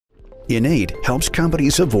Innate helps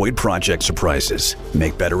companies avoid project surprises,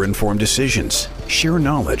 make better informed decisions, share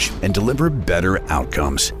knowledge, and deliver better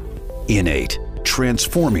outcomes. Innate,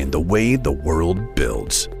 transforming the way the world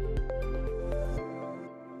builds.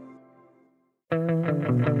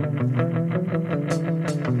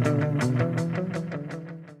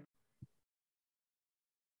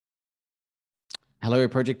 Hello,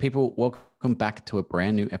 project people. Welcome back to a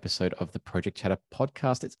brand new episode of the Project Chatter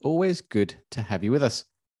podcast. It's always good to have you with us.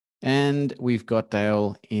 And we've got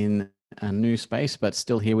Dale in a new space, but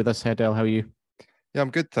still here with us. Hey, Dale, how are you? Yeah,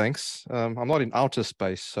 I'm good, thanks. I'm not in outer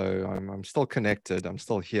space, so I'm still connected. I'm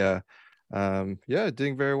still here. Yeah,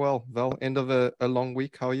 doing very well. Well, end of a long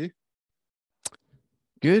week. How are you?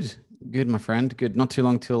 Good, my friend. Good. Not too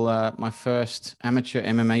long till my first amateur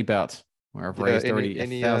MMA bout, where I've raised already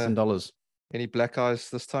 $1,000. Any black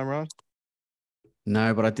eyes this time around?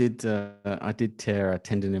 No, but I did tear a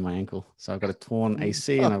tendon in my ankle. So I've got a torn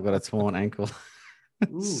AC and I've got a torn ankle.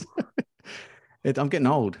 I'm getting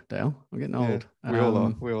old, Dale. I'm getting old. We all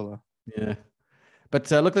are. We all are. Yeah.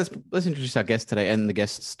 But look, let's introduce our guest today and the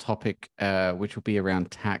guest's topic, which will be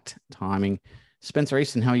around takt timing. Spencer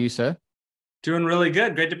Easton, how are you, sir? Doing really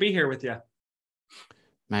good. Great to be here with you.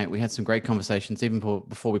 Mate, we had some great conversations even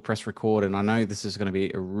before we press record. And I know this is going to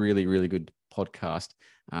be a really, really good podcast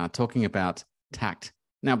talking about takt.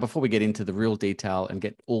 Now, before we get into the real detail and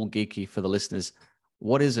get all geeky for the listeners,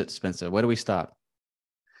 what is it, Spencer? Where do we start?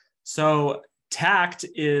 So takt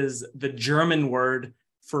is the German word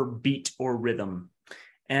for beat or rhythm.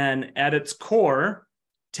 And at its core,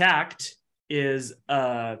 takt is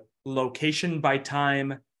a location by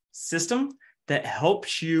time system that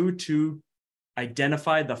helps you to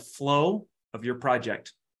identify the flow of your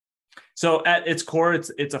project. So at its core,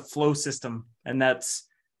 it's a flow system, and that's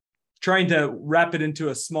trying to wrap it into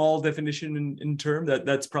a small definition in term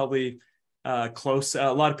that's probably close.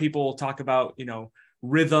 A lot of people talk about,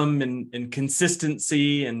 rhythm and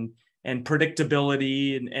consistency and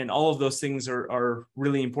predictability and all of those things are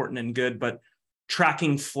really important and good, but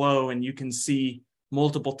tracking flow, and you can see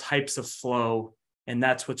multiple types of flow. And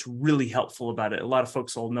that's what's really helpful about it. A lot of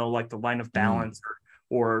folks will know like the line of balance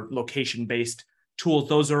or location-based tools.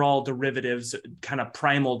 Those are all derivatives, kind of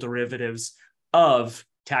primal derivatives of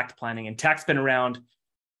takt planning. And takt's been around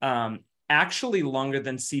actually longer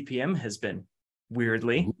than CPM has been,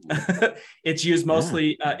 weirdly. It's used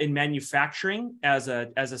mostly in manufacturing as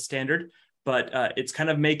a standard, but it's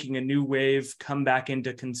kind of making a new wave come back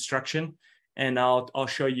into construction. And I'll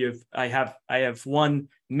show you. I have one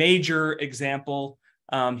major example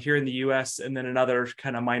here in the U.S. and then another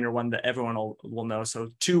kind of minor one that everyone will know.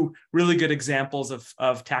 So two really good examples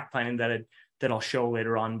of takt planning that I'll show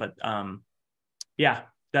later on. But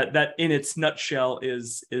that in its nutshell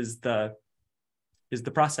is the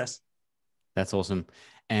process. That's awesome.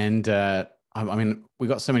 And I mean, we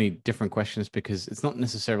got so many different questions because it's not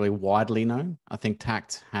necessarily widely known. I think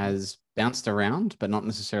takt has bounced around, but not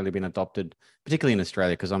necessarily been adopted, particularly in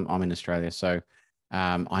Australia, because I'm in Australia. So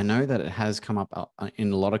I know that it has come up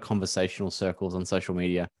in a lot of conversational circles on social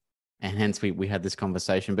media, and hence we had this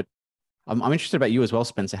conversation. But I'm interested about you as well,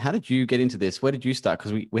 Spencer. How did you get into this? Where did you start?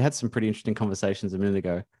 Because we had some pretty interesting conversations a minute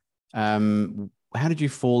ago. How did you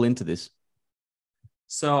fall into this?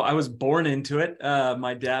 So I was born into it.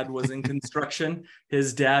 My dad was in construction.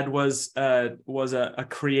 His dad was a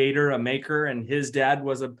creator, a maker, and his dad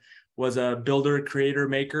was a builder, creator,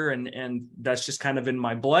 maker, and that's just kind of in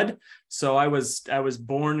my blood. So I was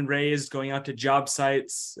born and raised going out to job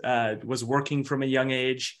sites, was working from a young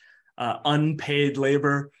age, unpaid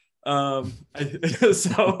labor. So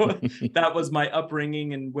that was my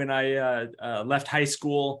upbringing. And when I left high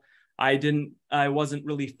school, I wasn't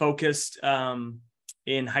really focused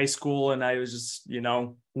in high school, and I was just,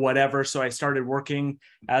 whatever. So I started working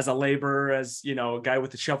as a laborer, as, a guy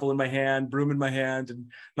with a shovel in my hand, broom in my hand,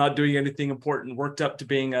 and not doing anything important. Worked up to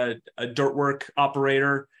being a dirt work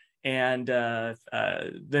operator, and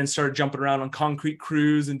then started jumping around on concrete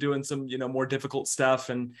crews and doing some, more difficult stuff.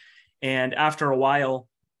 And after a while,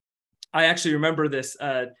 I actually remember this.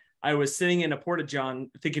 I was sitting in a porta-john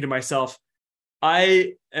thinking to myself,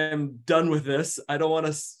 I am done with this. I don't want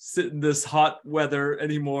to sit in this hot weather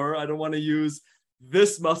anymore. I don't want to use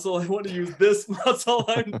this muscle. I want to use this muscle.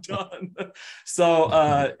 I'm done. So,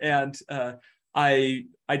 I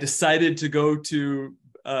decided to go to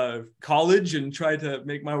college and try to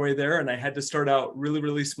make my way there. And I had to start out really,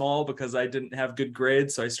 really small because I didn't have good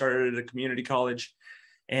grades. So I started at a community college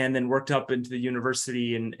and then worked up into the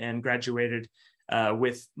university and graduated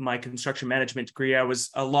with my construction management degree. I was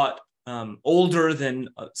a lot older than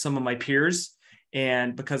some of my peers,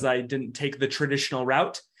 and because I didn't take the traditional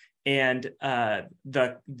route, And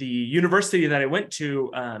the university that I went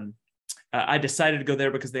to, I decided to go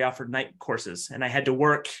there because they offered night courses, and I had to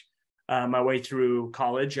work my way through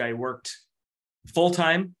college. I worked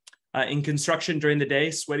full-time in construction during the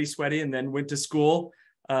day, sweaty, and then went to school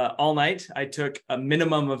all night. I took a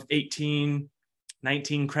minimum of 18,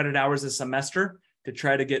 19 credit hours a semester to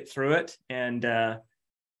try to get through it. And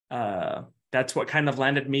that's what kind of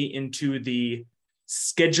landed me into the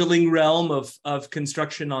scheduling realm of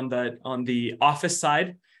construction on the office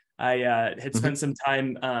side. I had spent some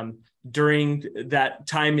time during that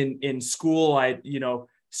time in school. I,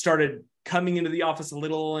 started coming into the office a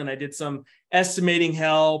little, and I did some estimating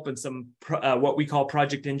help and some what we call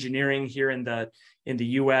project engineering here in the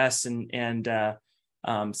US, and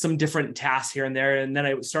some different tasks here and there. And then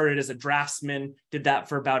I started as a draftsman, did that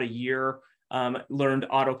for about a year. Learned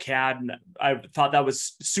AutoCAD, and I thought that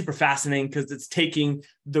was super fascinating because it's taking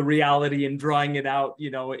the reality and drawing it out,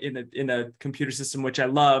 in a computer system, which I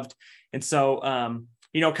loved. And so,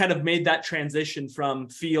 kind of made that transition from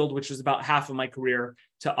field, which was about half of my career,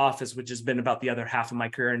 to office, which has been about the other half of my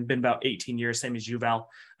career, and been about 18 years, same as Yuval,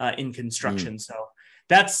 in construction. So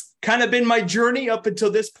that's kind of been my journey up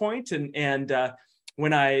until this point. And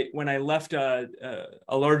when I left a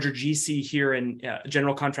larger GC here in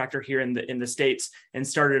general contractor here in the States and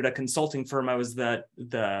started a consulting firm, I was the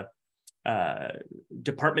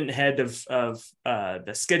department head of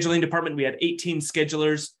the scheduling department. We had 18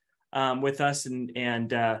 schedulers with us,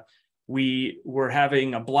 and we were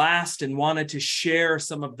having a blast and wanted to share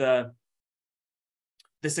some of the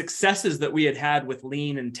successes that we had with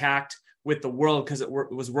Lean and Takt with the world, because it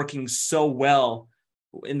was working so well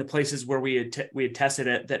in the places where we had tested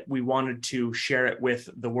it, that we wanted to share it with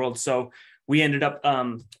the world. So we ended up,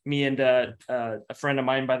 me and a friend of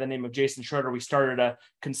mine by the name of Jason Schroeder, we started a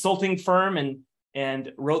consulting firm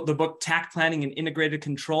and wrote the book Takt Planning and Integrated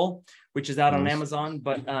Control, which is out on Amazon.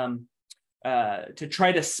 But to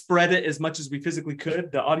try to spread it as much as we physically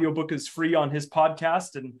could, the audiobook is free on his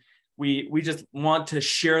podcast, and we just want to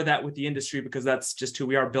share that with the industry, because that's just who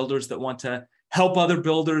we are, builders that want to help other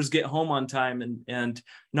builders get home on time and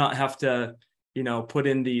not have to, put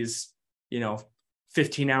in these,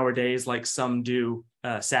 15-hour days like some do,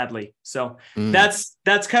 sadly. So that's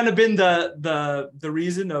kind of been the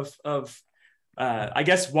reason of I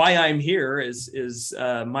guess why I'm here is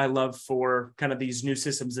my love for kind of these new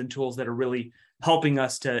systems and tools that are really helping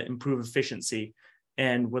us to improve efficiency,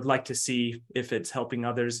 and would like to see if it's helping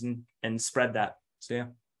others and spread that. So, yeah.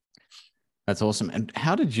 That's awesome. And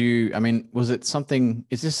how did you, was it something,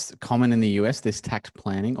 is this common in the US, this Takt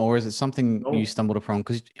planning, or is it something you stumbled upon?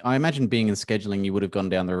 Because I imagine being in scheduling, you would have gone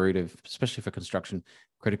down the route of, especially for construction,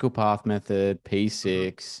 critical path method,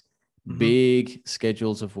 P6, big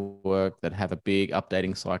schedules of work that have a big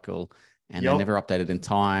updating cycle, and they're never updated in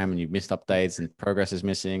time, and you've missed updates, and progress is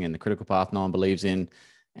missing, and the critical path no one believes in,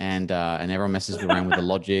 and everyone messes around with the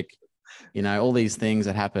logic, all these things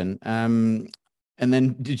that happen. And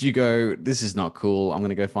then did you go, this is not cool, I'm going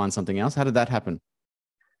to go find something else? How did that happen?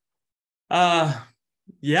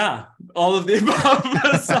 Yeah, all of the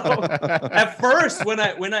above. So at first, when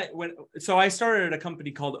I started at a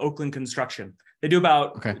company called Oakland Construction. They do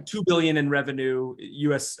about $2 billion in revenue,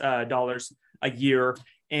 US dollars a year.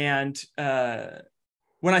 And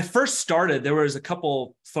when I first started, there was a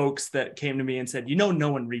couple folks that came to me and said,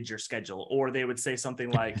 no one reads your schedule. Or they would say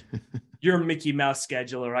something like, you're a Mickey Mouse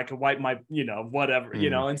scheduler, I could wipe my, whatever,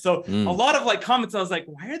 And so a lot of comments, I was like,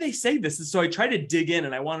 why are they saying this? And so I tried to dig in,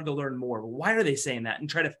 and I wanted to learn more. Why are they saying that? And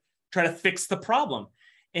try to fix the problem.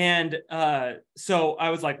 And so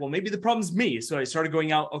I was like, well, maybe the problem's me. So I started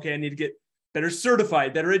going out, okay, I need to get better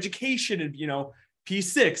certified, better education, and,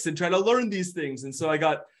 P6, and try to learn these things. And so I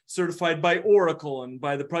got certified by Oracle and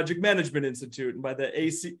by the Project Management Institute and by the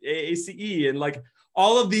AACE, and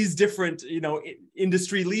all of these different,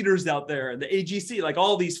 industry leaders out there, the AGC,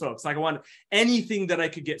 all these folks. I wanted anything that I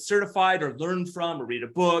could get certified or learn from or read a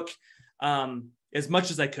book, as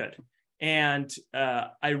much as I could. And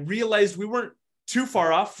I realized we weren't too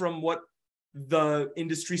far off from what the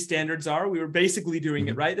industry standards are. We were basically doing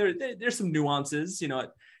it right. There's some nuances,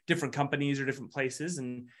 at different companies or different places.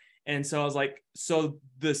 And so I was like, so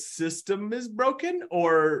the system is broken,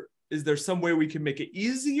 or is there some way we can make it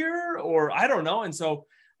easier, or I don't know. And so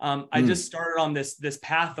I just started on this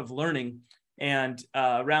path of learning. And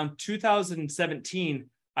around 2017,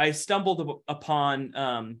 I stumbled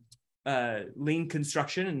upon lean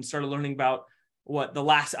construction and started learning about what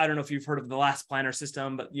I don't know if you've heard of the last planner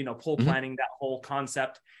system, but, pull planning, that whole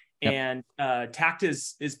concept. Yep. And Takt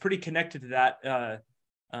is pretty connected to that.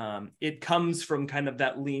 It comes from kind of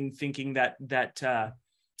that lean thinking, that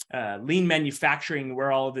lean manufacturing,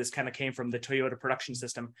 where all of this kind of came from, the Toyota production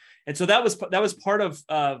system. And so that was part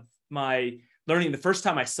of my learning. The first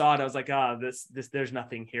time I saw it, I was like, this there's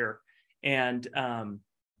nothing here. And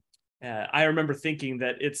I remember thinking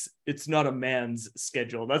that it's not a man's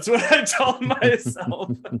schedule. That's what I told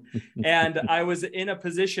myself. And I was in a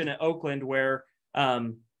position at Oakland where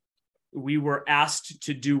we were asked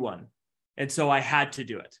to do one. And so I had to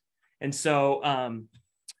do it. And so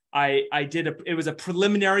I did it was a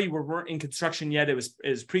preliminary. We weren't in construction yet. It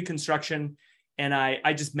was pre-construction. And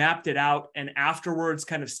I just mapped it out. And afterwards,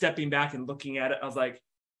 kind of stepping back and looking at it, I was like,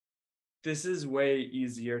 this is way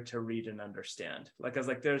easier to read and understand. Like, I was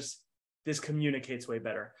like, this communicates way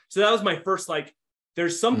better. So that was my first, like,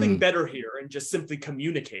 there's something better here and just simply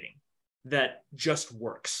communicating that just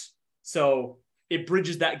works. So it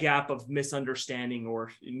bridges that gap of misunderstanding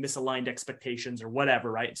or misaligned expectations or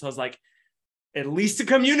whatever, right? So I was like, at least to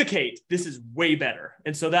communicate, this is way better.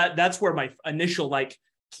 And so that's where my initial like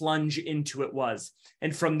plunge into it was.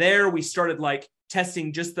 And from there, we started like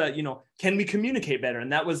testing just the, can we communicate better?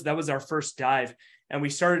 And that was our first dive. And we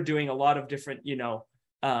started doing a lot of different,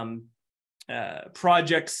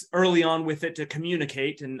 projects early on with it to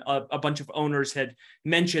communicate. And a bunch of owners had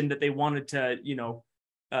mentioned that they wanted to,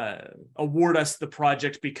 award us the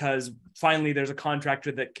project because finally there's a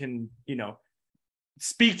contractor that can,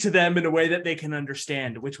 speak to them in a way that they can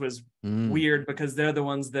understand, which was weird because they're the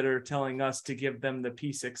ones that are telling us to give them the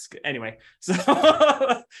P6 anyway. So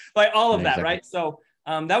like all of that, exactly. Right? So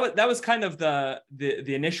that was kind of the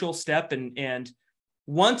initial step. And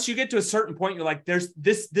once you get to a certain point, you're like, there's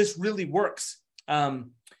this really works.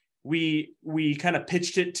 We kind of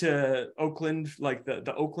pitched it to Oakland, like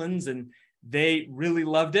the Oaklands, and they really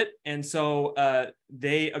loved it. And so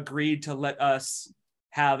they agreed to let us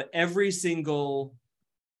have every single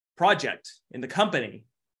project in the company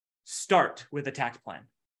start with a Takt plan,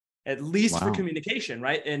 at least for communication,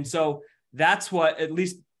 right? And so that's what, at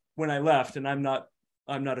least when I left, and I'm not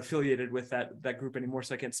affiliated with that group anymore,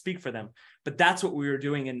 so I can't speak for them, but that's what we were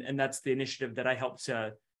doing. And that's the initiative that I helped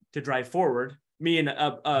to drive forward. Me and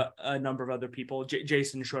a number of other people,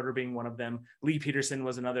 Jason Schroeder being one of them. Lee Peterson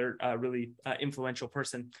was another really influential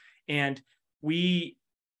person. And we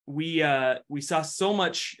saw so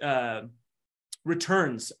much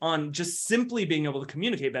returns on just simply being able to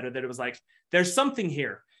communicate better that it was like, there's something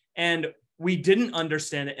here. And we didn't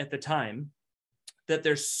understand it at the time, that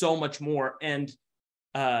there's so much more. And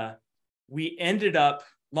we ended up,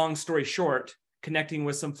 long story short, connecting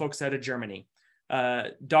with some folks out of Germany.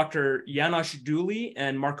 Dr. Janosch Dooley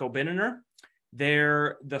and Marco Binnener.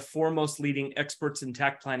 They're the foremost leading experts in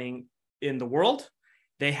Takt planning in the world.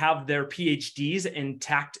 They have their PhDs in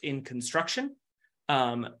Takt in construction.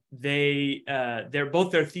 They're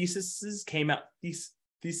both their theses came out.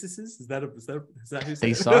 Theses? Is that who said it?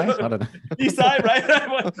 Thesis? I don't know. Thesis, right?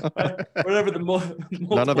 Whatever the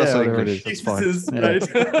none of us are English. Theses, right?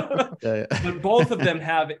 Yeah. But both of them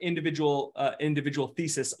have individual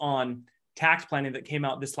thesis on Takt planning that came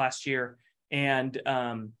out this last year. And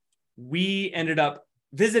we ended up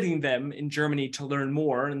visiting them in Germany to learn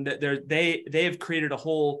more. And they have created a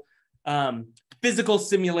whole physical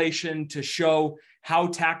simulation to show how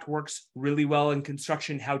Takt works really well in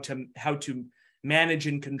construction, how to manage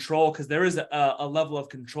and control, because there is a level of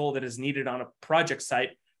control that is needed on a project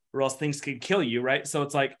site, or else things could kill you, right? So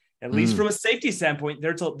it's like, at least from a safety standpoint,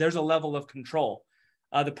 there's a level of control.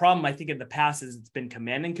 The problem, I think, in the past is it's been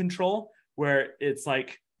command and control, where it's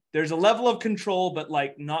like there's a level of control, but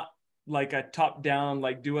like not like a top down,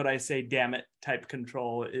 like do what I say, damn it type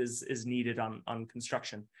control is needed on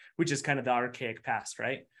construction, which is kind of the archaic past,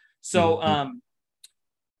 right? So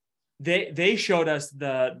they showed us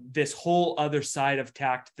this whole other side of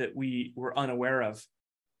Takt that we were unaware of,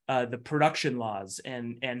 the production laws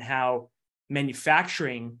and how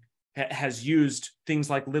manufacturing has used things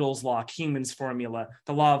like Little's law, Kingman's formula,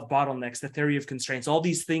 the law of bottlenecks, the theory of constraints, all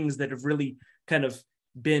these things that have really kind of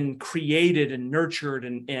been created and nurtured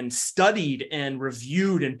and studied and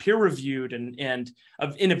reviewed and peer reviewed and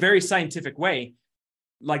in a very scientific way.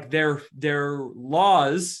 Like their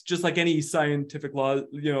laws, just like any scientific law,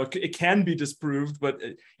 it can be disproved, but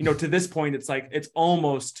to this point, it's like it's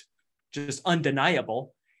almost just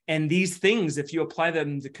undeniable. And these things, if you apply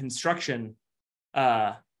them to construction,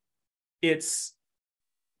 it's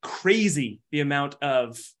crazy the amount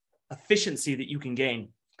of efficiency that you can gain.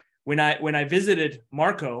 When I visited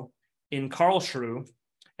Marco in Karlsruhe,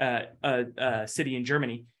 a city in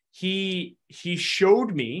Germany, he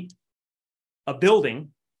showed me a building,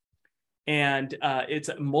 and it's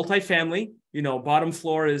multifamily. You know, bottom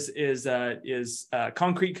floor is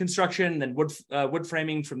concrete construction, then wood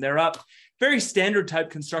framing from there up. Very standard type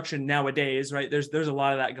construction nowadays, right? There's a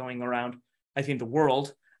lot of that going around, I think, the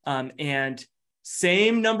world. And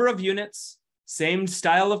same number of units, same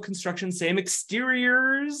style of construction, same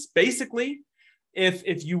exteriors, basically.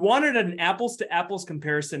 If you wanted an apples to apples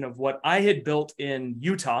comparison of what I had built in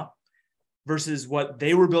Utah versus what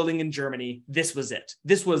they were building in Germany, this was it.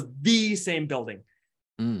 This was the same building.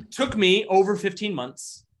 Took me over 15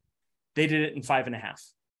 months. They did it in 5.5.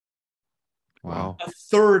 Wow. A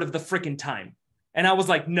third of the freaking time. And I was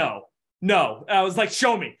like, no. I was like,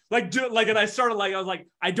 show me. And I started I was like,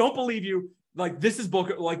 I don't believe you. Like, this is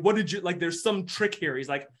bullshit. Like, what did you, there's some trick here. He's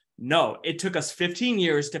like, no, it took us 15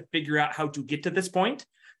 years to figure out how to get to this point.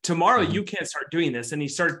 Tomorrow, you can't start doing this. And he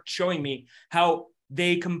started showing me how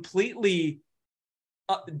they completely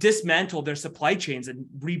dismantled their supply chains and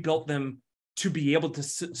rebuilt them to be able to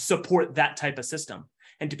support that type of system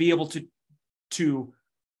and to be able to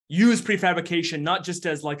use prefabrication, not just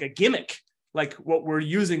as like a gimmick, like what we're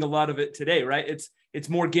using a lot of it today, right? It's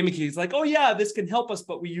more gimmicky. It's like, oh yeah, this can help us,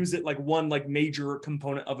 but we use it like one major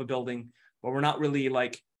component of a building, but we're not really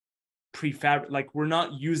like prefab, like we're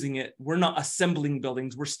not using it. We're not assembling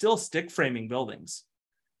buildings. We're still stick framing buildings,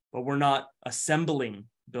 but we're not assembling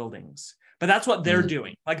buildings. But that's what they're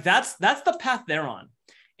doing. Like that's the path they're on.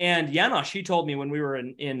 And Janosch, he told me when we were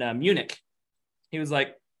in Munich, he was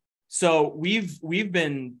like, so we've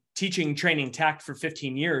been training Takt for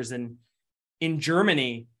 15 years. And in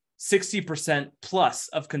Germany, 60% plus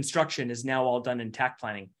of construction is now all done in Takt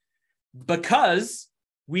planning because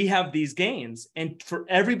we have these gains. And for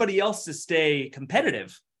everybody else to stay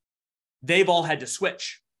competitive, they've all had to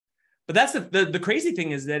switch. But that's the crazy thing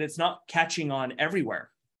is that it's not catching on everywhere.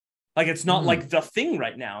 Like it's not like the thing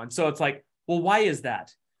right now. And so it's like, well, why is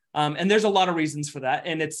that? And there's a lot of reasons for that.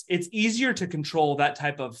 And it's easier to control that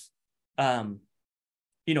type of,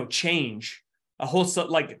 change.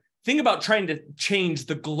 Think about trying to change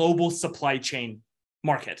the global supply chain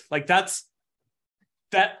market. Like that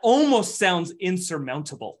almost sounds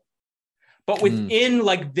insurmountable. But within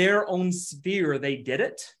like their own sphere, they did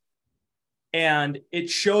it. And it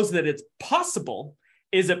shows that it's possible.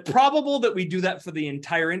 Is it probable that we do that for the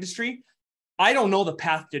entire industry? I don't know the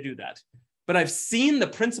path to do that. But I've seen the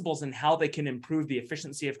principles and how they can improve the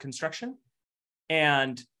efficiency of construction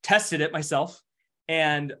and tested it myself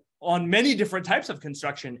and on many different types of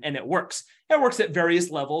construction, and it works. It works at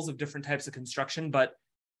various levels of different types of construction, but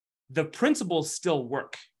the principles still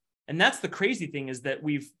work. And that's the crazy thing is that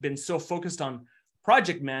we've been so focused on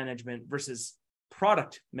project management versus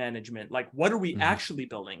product management. Like, what are we actually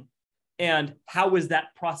building? And how is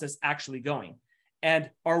that process actually going?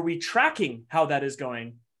 And are we tracking how that is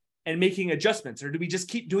going and making adjustments, or do we just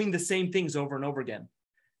keep doing the same things over and over again?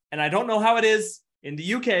 And I don't know how it is in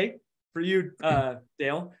the UK for you,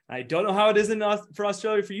 Dale. I don't know how it is for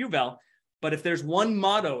Australia for you, Val. But if there's one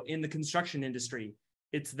motto in the construction industry,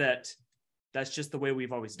 it's that's just the way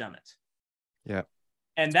we've always done it. Yeah.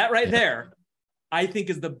 And that there, I think,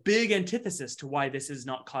 is the big antithesis to why this is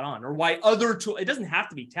not caught on, or why other tools, it doesn't have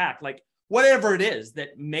to be Takt, like whatever it is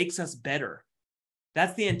that makes us better.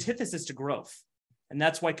 That's the antithesis to growth. And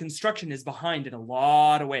that's why construction is behind in a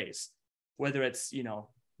lot of ways, whether it's,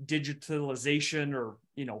 digitalization or,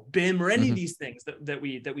 BIM or any of these things that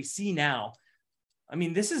we see now. I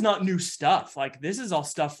mean, this is not new stuff. Like, this is all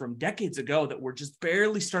stuff from decades ago that we're just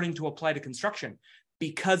barely starting to apply to construction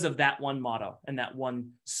because of that one motto and that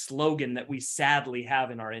one slogan that we sadly have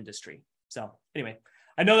in our industry. So anyway,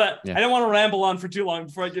 I know that I don't want to ramble on for too long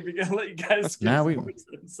before I let you guys. No, we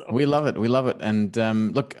love it. We love it. And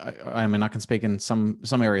look, I mean, I can speak in some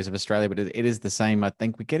areas of Australia, but it is the same. I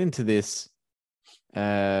think we get into this.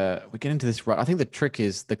 I think the trick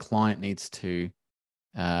is the client needs to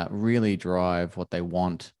really drive what they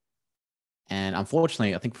want. And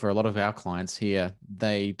unfortunately, I think for a lot of our clients here,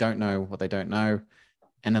 they don't know what they don't know.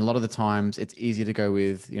 And a lot of the times it's easy to go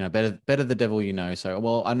with, better the devil you know. So,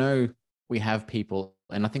 well, I know we have people,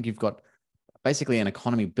 and I think you've got basically an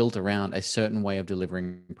economy built around a certain way of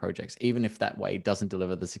delivering projects, even if that way doesn't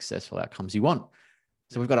deliver the successful outcomes you want.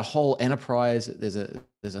 So we've got a whole enterprise. There's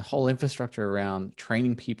a whole infrastructure around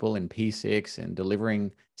training people in P6 and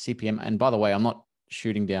delivering CPM. And by the way, I'm not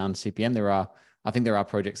shooting down CPM. I think there are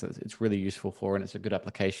projects that it's really useful for, and it's a good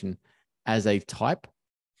application as a type.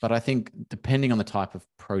 But I think depending on the type of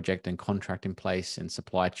project and contract in place and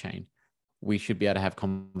supply chain, we should be able to have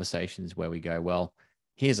conversations where we go, well,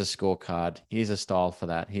 here's a scorecard, here's a style for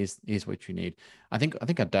that, here's what you need. I think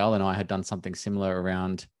Adele and I had done something similar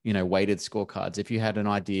around, weighted scorecards. If you had an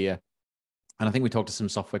idea And I think we talked to some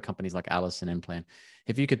software companies like Alice and Implan.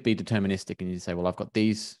 If you could be deterministic and you say, well, I've got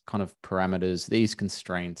these kind of parameters, these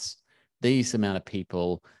constraints, these amount of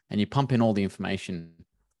people, and you pump in all the information.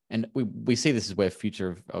 And we see this is where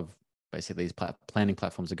future of basically these planning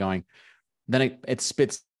platforms are going. Then it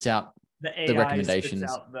spits out the recommendations,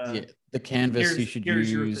 out the canvas you should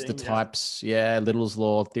use, the types. Little's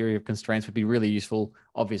law, theory of constraints would be really useful,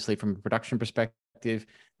 obviously, from a production perspective.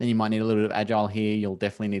 Then you might need a little bit of agile here. You'll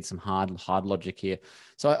definitely need some hard logic here.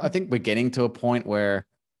 So I think we're getting to a point where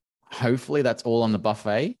hopefully that's all on the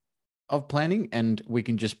buffet of planning and we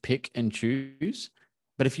can just pick and choose.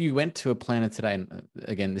 But if you went to a planner today, and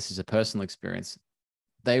again, this is a personal experience,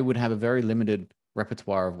 they would have a very limited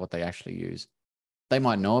repertoire of what they actually use. They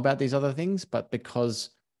might know about these other things, but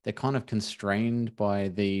because they're kind of constrained by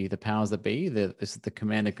the powers that be, this is the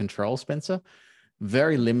command and control, Spencer,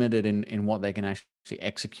 very limited in what they can actually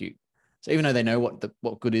execute. So even though they know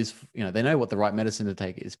what good is, they know what the right medicine to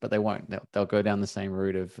take is, but they won't. They'll go down the same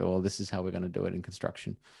route of, well, this is how we're going to do it in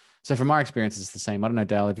construction. So from my experience, it's the same. I don't know,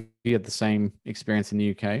 Dale, if you had the same experience in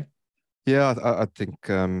the UK. Yeah, I think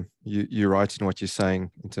you're right in what you're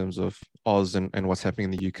saying in terms of Oz and what's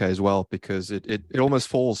happening in the UK as well, because it almost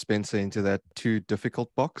falls, Spencer, into that too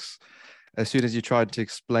difficult box. As soon as you try to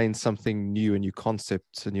explain something new, a new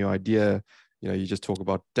concept, a new idea, you just talk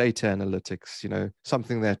about data analytics,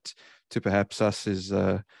 something that to perhaps us is,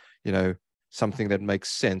 something that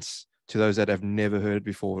makes sense. To those that have never heard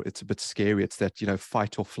before, it's a bit scary. It's that,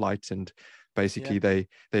 fight or flight, and basically they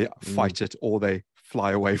fight it or they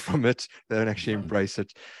fly away from it. They don't actually embrace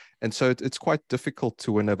it. And so it's quite difficult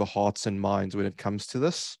to win over hearts and minds when it comes to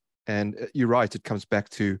this. And you're right, it comes back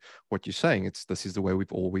to what you're saying. This is the way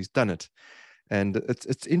we've always done it. And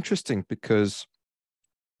it's interesting because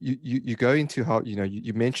you go into how,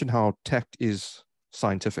 you mentioned how Takt is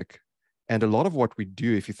scientific. And a lot of what we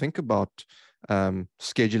do, if you think about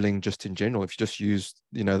scheduling just in general, if you just use,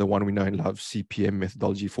 the one we know and love, CPM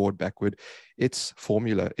methodology, forward, backward, it's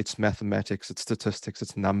formula, it's mathematics, it's statistics,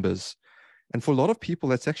 it's numbers. And for a lot of people,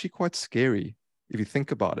 that's actually quite scary if you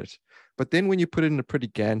think about it. But then when you put it in a pretty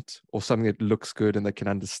Gantt or something that looks good and they can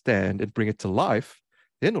understand and bring it to life,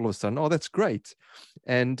 then all of a sudden, oh, that's great.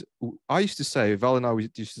 And I used to say, Val and I, we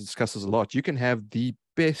used to discuss this a lot. You can have the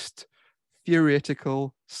best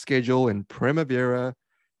theoretical schedule in Primavera,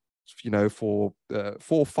 for 4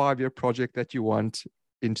 or 5 year project that you want,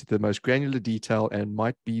 into the most granular detail, and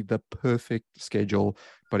might be the perfect schedule.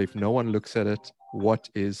 But if no one looks at it, what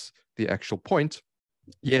is the actual point?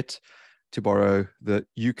 Yet, to borrow the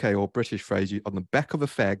UK or British phrase, on the back of a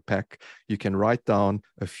fag pack, you can write down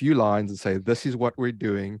a few lines and say, this is what we're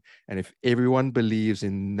doing. And if everyone believes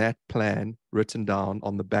in that plan written down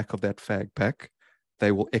on the back of that fag pack,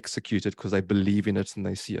 they will execute it because they believe in it and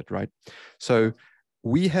they see it, right? So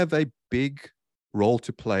we have a big role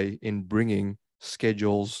to play in bringing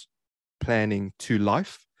schedules, planning to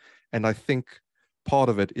life. And I think part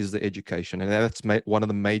of it is the education. And that's one of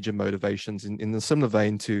the major motivations in the similar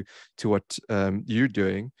vein to what you're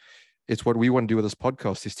doing. It's what we want to do with this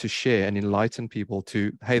podcast, is to share and enlighten people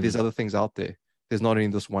to, hey, there's other things out there. There's not only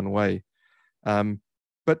this one way.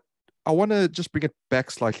 But I want to just bring it back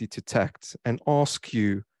slightly to Takt and ask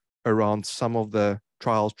you around some of the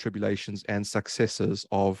trials, tribulations, and successes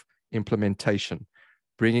of implementation,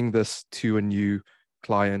 bringing this to a new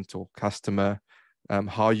client or customer,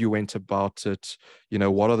 how you went about it,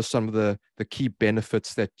 what are some of the key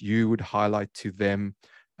benefits that you would highlight to them,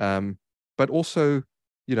 but also,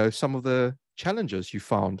 some of the challenges you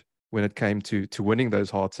found when it came to winning those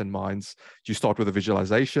hearts and minds. Do you start with a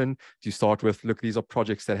visualization? Do you start with, look, these are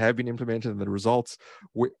projects that have been implemented and the results,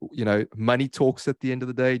 money talks at the end of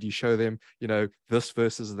the day? Do you show them, this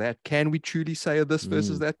versus that? Can we truly say this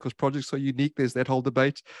versus that? Because projects are unique. There's that whole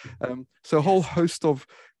debate. So a whole host of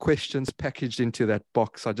questions packaged into that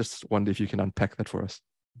box. I just wonder if you can unpack that for us.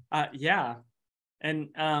 Yeah. And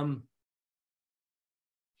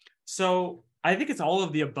so I think it's all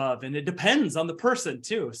of the above, and it depends on the person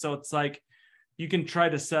too. So it's like, you can try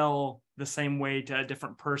to sell the same way to a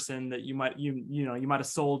different person that you might have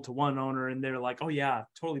sold to one owner and they're like, oh yeah,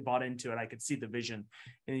 totally bought into it. I could see the vision.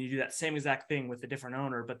 And you do that same exact thing with a different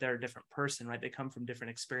owner, but they're a different person, right? They come from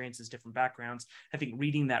different experiences, different backgrounds. I think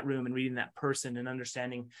reading that room and reading that person and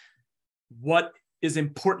understanding what is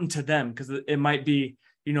important to them, because it might be,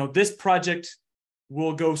 this project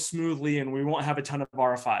will go smoothly and we won't have a ton of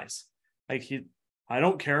RFIs. I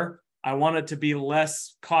don't care. I want it to be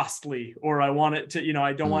less costly, or I want it to,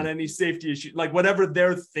 I don't want any safety issues, like whatever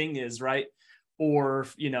their thing is, right? Or,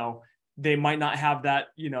 they might not have that,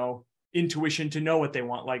 intuition to know what they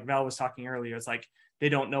want. Like Val was talking earlier, it's like, they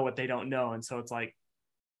don't know what they don't know. And so it's like,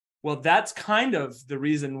 Well, that's kind of the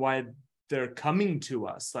reason why they're coming to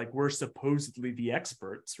us. Like, we're supposedly the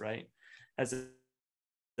experts, right? As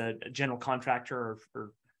a general contractor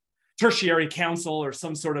or tertiary counsel or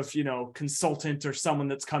some sort of, consultant or someone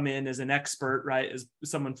that's come in as an expert, right? As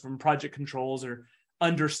someone from project controls or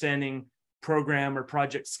understanding program or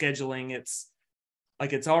project scheduling. It's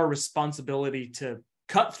like, it's our responsibility to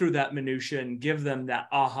cut through that minutia and give them that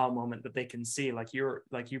aha moment that they can see, like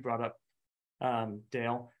you brought up,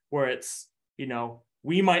 Dale, where it's,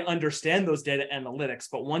 we might understand those data analytics,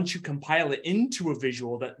 but once you compile it into a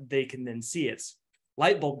visual that they can then see, it's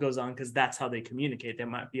light bulb goes on, because that's how they communicate. They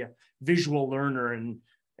might be a visual learner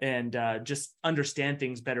and just understand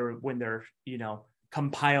things better when they're,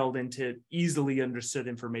 compiled into easily understood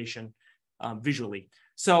information visually.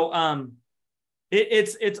 So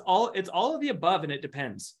it's all of the above, and it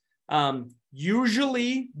depends.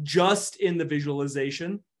 Usually just in the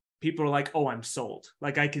visualization, people are like, oh, I'm sold.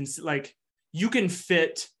 Like, I can, like, you can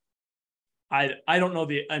fit, I don't know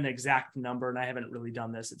an exact number, and I haven't really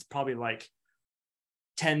done this. It's probably like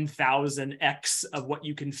 10,000x of what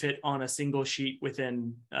you can fit on a single sheet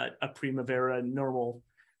within a Primavera normal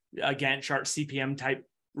Gantt chart CPM type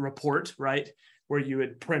report, right? Where you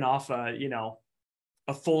would print off a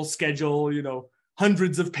full schedule,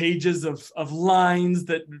 hundreds of pages of lines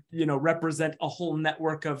that, represent a whole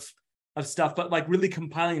network of stuff, but like really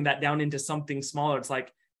compiling that down into something smaller. It's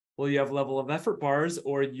like, well, you have level of effort bars,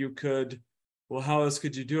 or you could, well, how else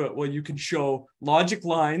could you do it? Well, you can show logic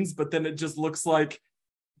lines, but then it just looks like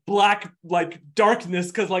black, like darkness,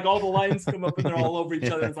 because like all the lines come up and they're all over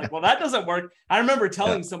each other. It's like, well, that doesn't work. I remember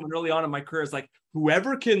telling someone early on in my career, it's like,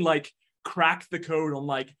 whoever can like crack the code on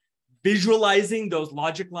like visualizing those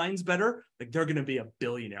logic lines better, like they're going to be a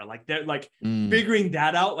billionaire. Like, they're like figuring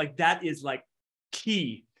that out. Like, that is like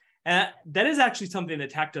key. And that is actually something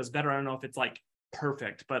that Takt does better. I don't know if it's like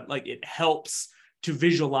perfect, but like it helps to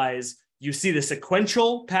visualize. You see the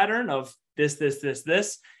sequential pattern of this.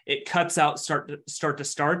 It cuts out start to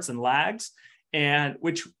starts and lags, and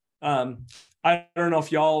which I don't know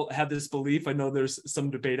if y'all have this belief. I know there's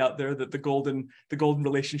some debate out there that the golden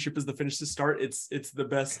relationship is the finish to start. It's the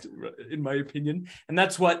best, in my opinion. And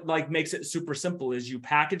that's what like makes it super simple, is you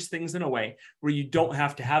package things in a way where you don't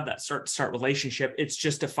have to have that start relationship. It's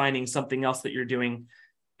just defining something else that you're doing.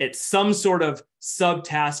 It's some sort of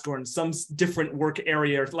subtask or in some different work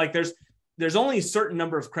area. Like there's only a certain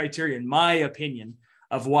number of criteria, in my opinion,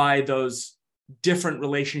 of why those different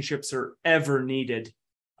relationships are ever needed.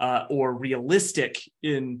 Or realistic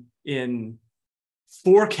in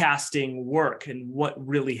forecasting work and what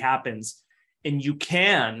really happens. And you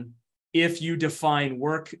can, if you define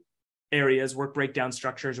work areas, work breakdown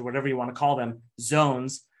structures, or whatever you want to call them,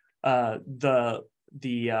 zones, the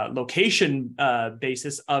location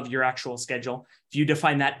basis of your actual schedule, if you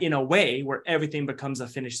define that in a way where everything becomes a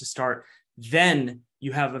finish to start, then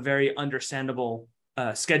you have a very understandable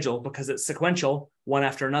schedule, because it's sequential, one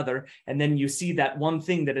after another. And then you see that one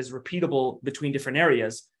thing that is repeatable between different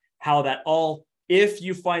areas, how that all, if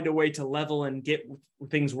you find a way to level and get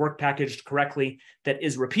things work packaged correctly, that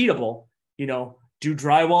is repeatable, do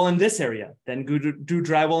drywall in this area, then do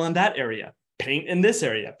drywall in that area, paint in this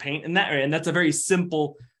area, paint in that area. And that's a very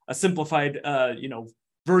simplified,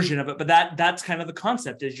 version of it. But that's kind of the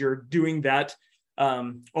concept, is you're doing that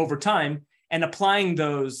over time, and applying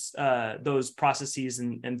those processes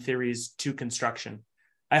and theories to construction.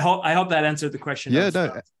 I hope that answered the question.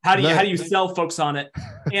 Yeah, how do you sell folks on it?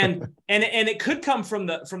 And it could come from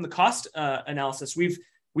the cost analysis.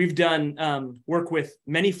 We've done work with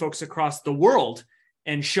many folks across the world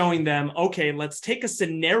and showing them, okay, let's take a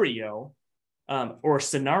scenario and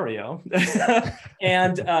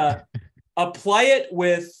apply it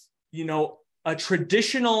with a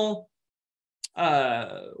traditional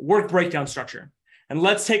work breakdown structure, and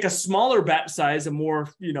let's take a smaller batch size, and more,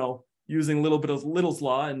 using a little bit of Little's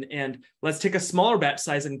law, and let's take a smaller batch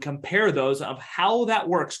size and compare those of how that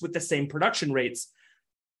works with the same production rates,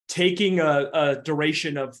 taking a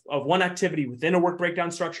duration of one activity within a work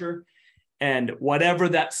breakdown structure, and whatever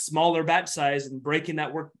that smaller batch size, and breaking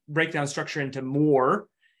that work breakdown structure into more,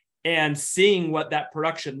 and seeing what that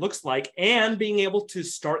production looks like, and being able to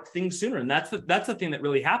start things sooner. And that's the thing that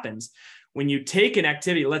really happens. When you take an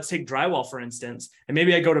activity, let's take drywall, for instance, and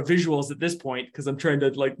maybe I go to visuals at this point because I'm trying to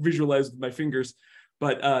like visualize with my fingers.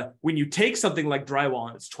 But when you take something like drywall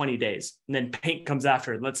and it's 20 days, and then paint comes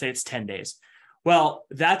after it, let's say it's 10 days. Well,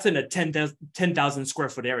 that's in a 10,000 square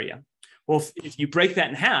foot area. Well, if you break that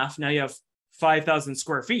in half, now you have 5,000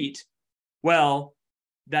 square feet. Well,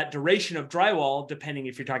 that duration of drywall, depending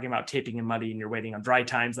if you're talking about taping and muddy and you're waiting on dry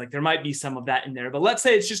times, like there might be some of that in there, but let's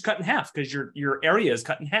say it's just cut in half because your area is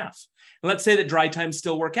cut in half. And let's say that dry times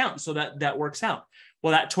still work out. So that works out.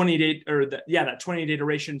 Well, that 20-day that 20-day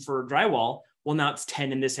duration for drywall, well, now it's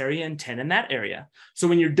 10 in this area and 10 in that area. So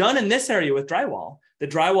when you're done in this area with drywall, the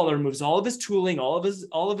drywaller removes all of his tooling, all of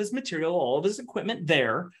his material, all of his equipment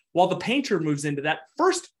there, while the painter moves into that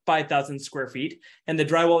first 5,000 square feet, and the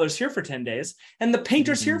drywaller's here for 10 days, and the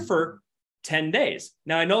painter's here for 10 days.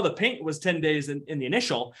 Now, I know the paint was 10 days in the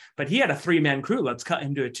initial, but he had a 3-man crew. Let's cut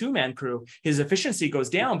him to a 2-man crew. His efficiency goes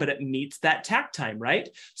down, but it meets that takt time, right?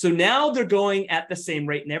 So now they're going at the same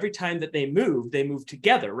rate, and every time that they move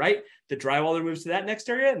together, right? The drywaller moves to that next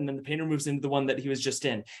area, and then the painter moves into the one that he was just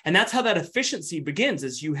in. And that's how that efficiency begins,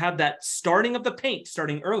 is you have that starting of the paint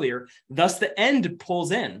starting earlier, thus the end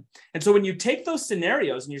pulls in. And so when you take those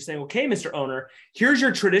scenarios and you're saying, okay, Mr. Owner, here's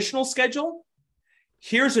your traditional schedule,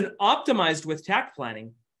 here's an optimized with takt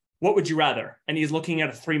planning. What would you rather? And he's looking at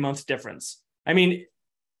a 3-month difference. I mean,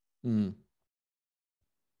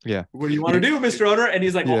 yeah. What do you want to do, Mr. Owner? And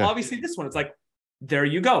he's like, well, obviously this one. It's like, there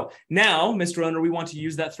you go. Now, Mr. Owner, we want to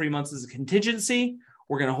use that 3 months as a contingency.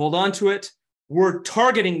 We're going to hold on to it. We're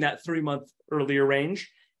targeting that 3-month earlier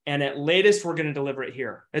range. And at latest, we're going to deliver it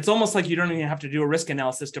here. It's almost like you don't even have to do a risk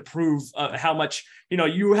analysis to prove how much,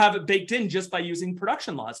 you have it baked in just by using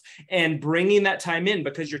production laws and bringing that time in,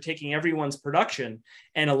 because you're taking everyone's production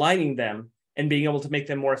and aligning them and being able to make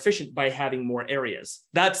them more efficient by having more areas.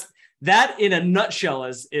 That in a nutshell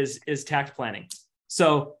is takt planning.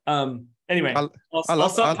 So anyway, I'll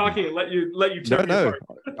stop talking and let you tell me.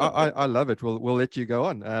 I love it. We'll let you go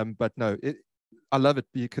on. But no, I love it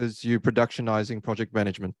because you're productionizing project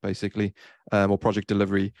management, basically, or project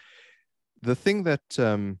delivery. The thing that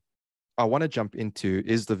I want to jump into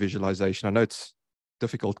is the visualization. I know it's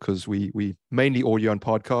difficult because we mainly audio and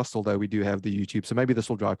podcast, although we do have the YouTube. So maybe this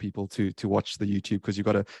will drive people to watch the YouTube because you've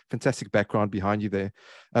got a fantastic background behind you there.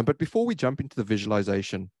 But before we jump into the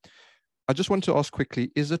visualization, I just want to ask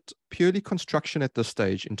quickly, is it purely construction at this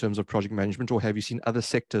stage in terms of project management, or have you seen other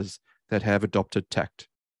sectors that have adopted takt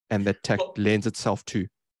and that takt lends itself to?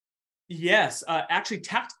 Yes, actually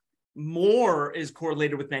takt more is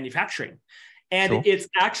correlated with manufacturing. And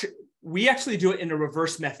we actually do it in a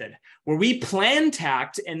reverse method where we plan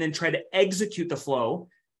takt and then try to execute the flow.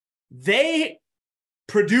 They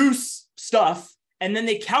produce stuff and then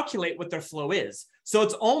they calculate what their flow is. So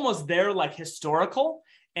it's almost there like historical,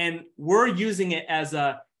 and we're using it as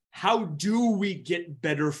how do we get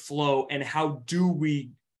better flow and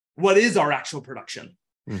what is our actual production?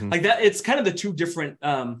 Mm-hmm. Like that, it's kind of the two different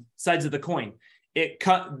sides of the coin.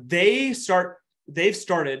 They've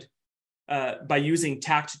started by using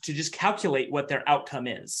takt to just calculate what their outcome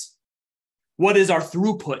is. What is our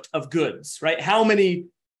throughput of goods, right? How many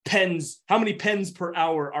pens per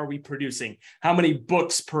hour are we producing? How many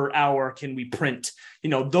books per hour can we print?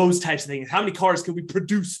 Those types of things. How many cars can we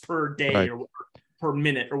produce per day or per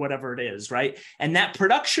minute or whatever it is, right? And that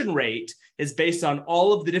production rate is based on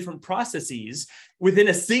all of the different processes within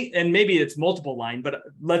and maybe it's multiple line, but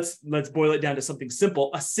let's boil it down to something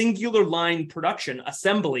simple. A singular line production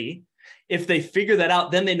assembly. If they figure that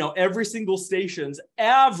out, then they know every single station's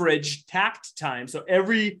average takt time. So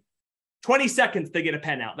every 20 seconds, they get a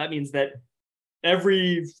pen out. That means that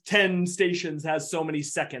every 10 stations has so many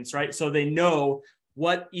seconds, right? So they know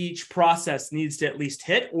what each process needs to at least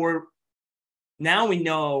hit, or now we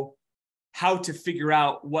know how to figure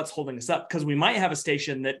out what's holding us up, because we might have a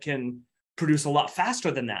station that can produce a lot faster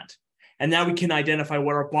than that. And now we can identify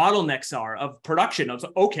what our bottlenecks are of production.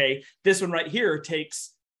 Okay, this one right here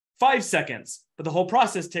takes 5 seconds, but the whole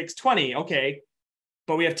process takes 20. Okay,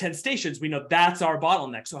 but we have 10 stations. We know that's our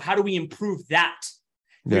bottleneck. So how do we improve that?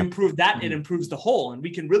 We improve that, it improves the whole, and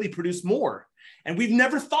we can really produce more. And we've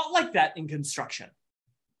never thought like that in construction.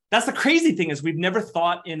 That's the crazy thing, is we've never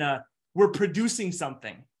thought we're producing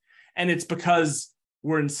something. And it's because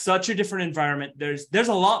we're in such a different environment. There's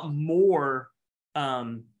a lot more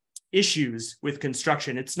issues with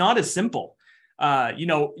construction. It's not as simple.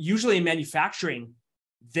 Usually in manufacturing,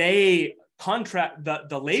 they contract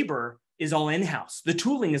the labor is all in-house. The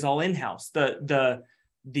tooling is all in-house. The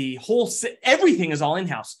whole everything is all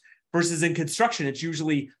in-house. Versus in construction, it's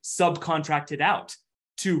usually subcontracted out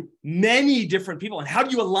to many different people. And how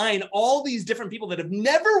do you align all these different people that have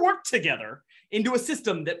never worked together into a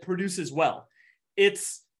system that produces well?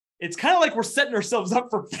 It's kind of like we're setting ourselves up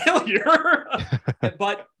for failure.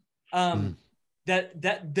 But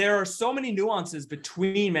that there are so many nuances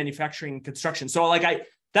between manufacturing and construction. So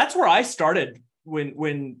that's where I started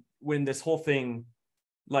when this whole thing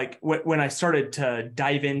like when I started to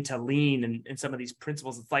dive into lean and some of these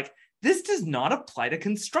principles, it's like, this does not apply to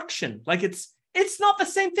construction. Like it's not the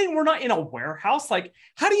same thing. We're not in a warehouse. Like,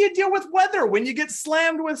 how do you deal with weather when you get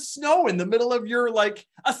slammed with snow in the middle of your like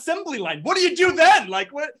assembly line? What do you do then?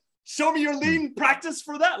 Like, what? Show me your lean practice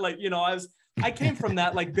for that. Like, I came from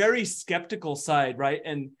that like very skeptical side, right?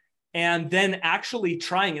 And then actually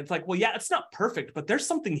trying, it's like, well, yeah, it's not perfect, but there's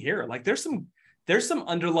something here. Like, there's some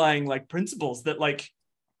underlying like principles that like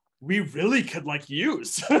we really could like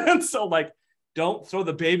use. And so like, don't throw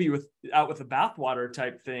the baby out with the bathwater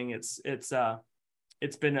type thing. It's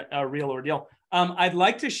been a real ordeal. I'd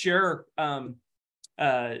like to share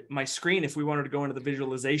my screen if we wanted to go into the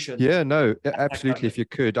visualization. Yeah, no, absolutely. If you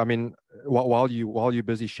could, I mean, while you're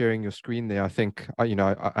busy sharing your screen there, I think I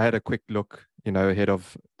had a quick look, ahead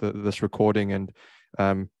of this recording, and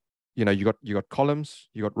you got columns,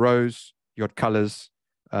 you got rows, you got colors,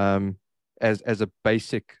 as a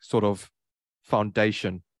basic sort of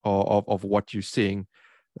foundation of what you're seeing.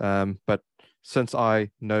 But since I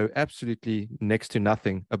know absolutely next to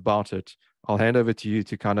nothing about it, I'll hand over to you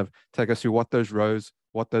to kind of take us through what those rows,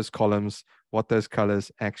 what those columns, what those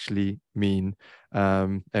colors actually mean.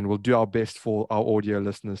 And we'll do our best for our audio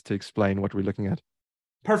listeners to explain what we're looking at.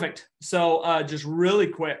 Perfect. So just really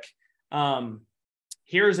quick,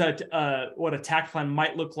 here's what a takt plan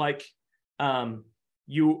might look like.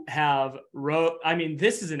 You have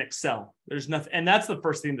this is an Excel. There's nothing. And that's the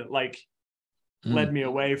first thing that like led me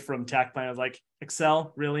away from takt plan. I was like,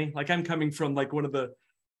 Excel, really? Like, I'm coming from like one of the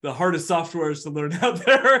hardest softwares to learn out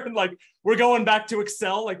there. And like, we're going back to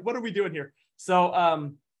Excel. Like, what are we doing here?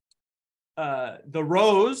 So the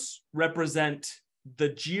rows represent the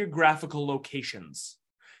geographical locations.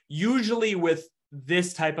 Usually with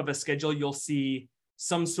this type of a schedule, you'll see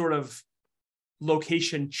some sort of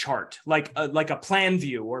location chart, like a plan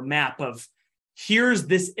view or map of here's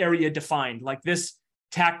this area defined, like this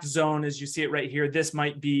takt zone, as you see it right here. This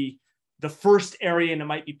might be the first area and it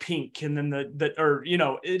might be pink. And then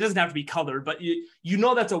it doesn't have to be colored, but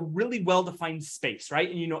that's a really well-defined space,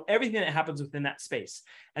 right? And everything that happens within that space.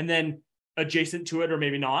 And then adjacent to it, or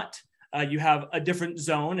maybe not, you have a different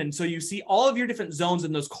zone. And so you see all of your different zones,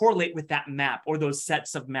 and those correlate with that map or those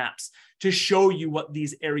sets of maps to show you what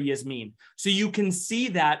these areas mean. So you can see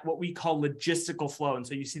that what we call logistical flow. And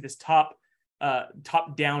so you see this top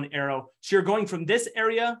down arrow. So you're going from this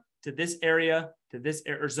area to this area to this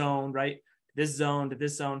zone, right? This zone to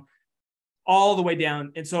this zone, all the way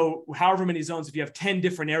down. And so however many zones, if you have 10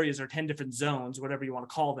 different areas or 10 different zones, whatever you want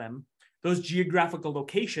to call them, those geographical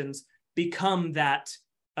locations become that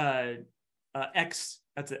X,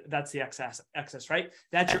 that's the x-axis, right?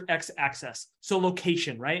 That's your x-axis. So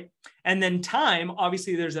location, right? And then time,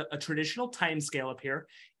 obviously there's a traditional time scale up here.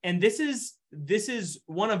 And this is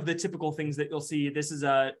one of the typical things that you'll see. This is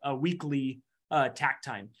a weekly takt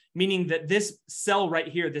time, meaning that this cell right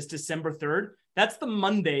here, this December 3rd, that's the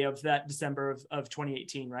Monday of that December of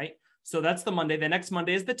 2018, right? So that's the Monday. The next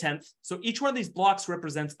Monday is the 10th. So each one of these blocks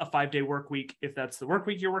represents a 5-day work week, if that's the work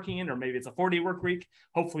week you're working in, or maybe it's a 4-day work week.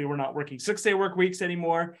 Hopefully we're not working 6-day work weeks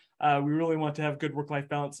anymore. We really want to have good work-life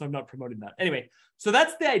balance, so I'm not promoting that. Anyway, so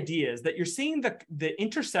that's the idea, is that you're seeing the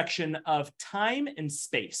intersection of time and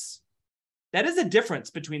space. That is a difference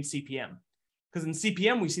between CPM, because in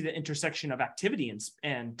CPM, we see the intersection of activity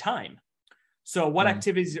and time. So what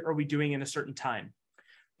activities are we doing in a certain time?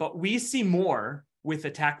 But we see more with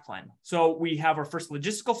the takt plan. So we have our first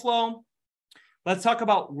logistical flow. Let's talk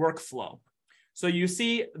about workflow. So you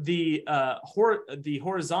see the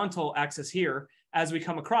horizontal axis here. As we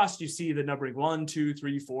come across, you see the numbering 1, 2,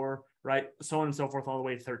 3, 4, right? So on and so forth, all the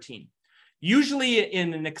way to 13. Usually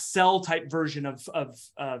in an Excel type version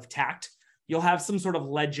of takt, you'll have some sort of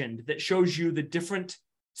legend that shows you the different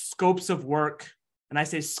scopes of work. And I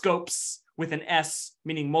say scopes with an S,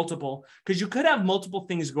 meaning multiple, because you could have multiple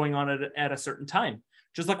things going on at a certain time.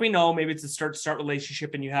 Just like we know, maybe it's a start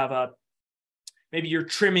relationship, and you have maybe you're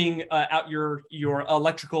trimming out your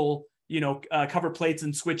electrical, cover plates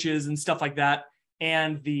and switches and stuff like that.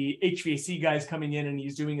 And the HVAC guy's coming in and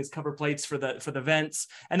he's doing his cover plates for the vents,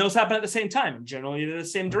 and those happen at the same time. Generally, they're the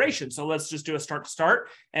same duration. So let's just do a start,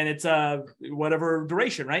 and it's whatever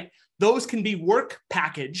duration, right? Those can be work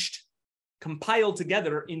packaged, compiled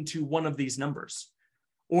together into one of these numbers,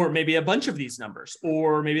 or maybe a bunch of these numbers,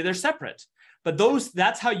 or maybe they're separate. But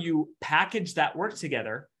that's how you package that work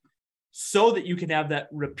together, so that you can have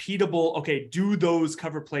that repeatable, okay, do those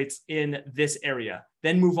cover plates in this area,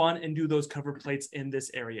 then move on and do those cover plates in this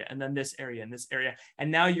area, and then this area and this area. And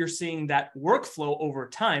now you're seeing that workflow over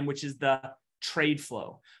time, which is the trade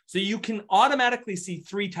flow. So you can automatically see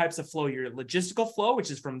 3 types of flow: your logistical flow,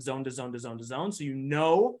 which is from zone to zone to zone to zone. So you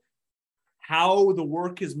know how the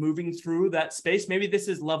work is moving through that space. Maybe this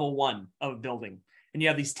is level 1 of a building and you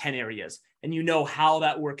have these 10 areas, and you know how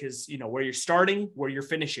that work is, you know, where you're starting, where you're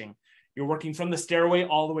finishing. You're working from the stairway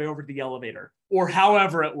all the way over to the elevator, or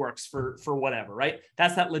however it works for whatever, right?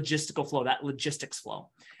 That's that logistical flow, that logistics flow.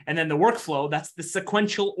 And then the workflow, that's the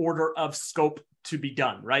sequential order of scope to be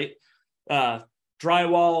done, right?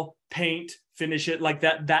 Drywall, paint, finish it, like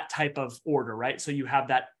that type of order, right? So you have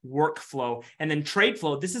that workflow. And then trade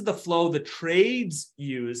flow, this is the flow the trades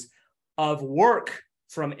use of work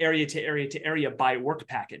from area to area to area by work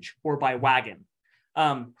package or by wagon.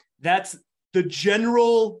 That's the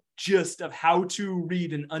general gist of how to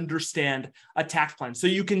read and understand a takt plan. So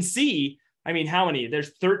you can see, I mean, how many?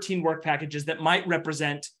 There's 13 work packages that might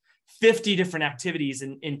represent 50 different activities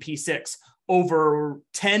in P6 over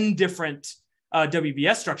 10 different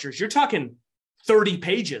WBS structures. You're talking 30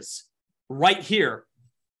 pages right here,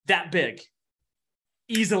 that big,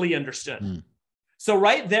 easily understood. So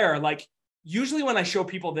right there, like usually when I show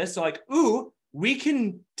people this, they're like, ooh, we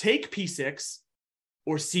can take P6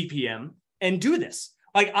 or CPM and do this.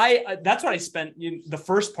 Like that's what I spent the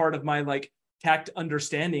first part of my like takt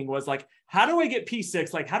understanding was like, how do I get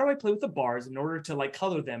P6? Like, how do I play with the bars in order to like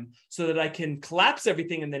color them so that I can collapse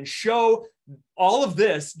everything and then show all of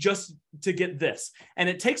this just to get this? And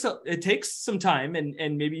it takes some time,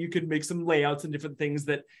 and maybe you could make some layouts and different things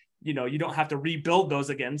that, you know, you don't have to rebuild those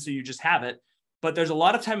again. So you just have it. But there's a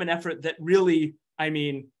lot of time and effort that really, I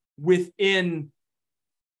mean, within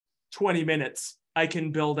 20 minutes, I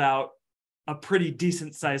can build out a pretty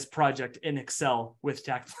decent sized project in Excel with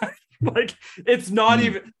Takt Planning. Like, it's not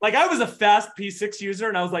even like, I was a fast P6 user,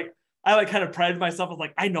 and I was like, I like kind of prided myself. I was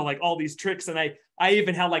like, I know like all these tricks. And I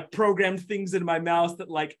even had like programmed things in my mouse that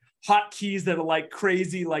like hotkeys that are like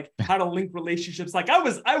crazy, like how to link relationships. Like I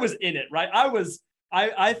was in it, right?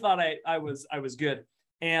 I thought I was good.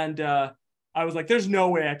 And I was like, there's no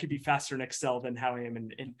way I could be faster in Excel than how I am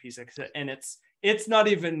in P6. And it's not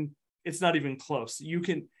even close.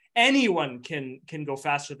 Anyone can go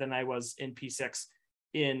faster than I was in P6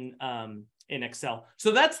 in Excel.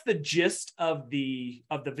 So that's the gist of the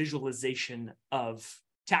visualization of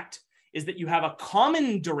takt, is that you have a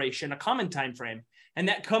common duration, a common time frame, and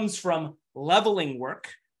that comes from leveling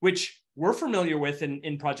work, which we're familiar with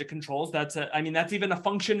in project controls. That's even a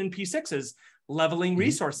function in P6 is leveling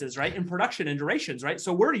resources, right? In production and durations, right?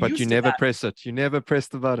 So we're used to that. But you never press it. You never press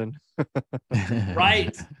the button.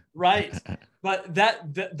 Right. But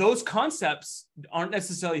those concepts aren't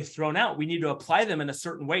necessarily thrown out. We need to apply them in a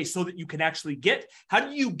certain way so that you can actually how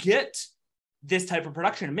do you get this type of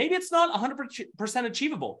production? Maybe it's not 100%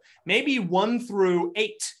 achievable. Maybe 1 through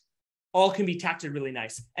 8 all can be takted really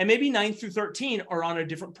nice. And maybe 9 through 13 are on a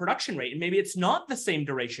different production rate. And maybe it's not the same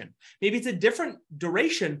duration. Maybe it's a different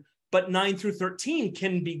duration, but 9 through 13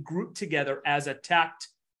 can be grouped together as a takt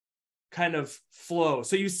kind of flow.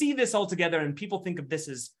 So you see this all together and people think of this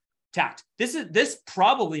as takt. This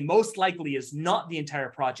probably most likely is not the entire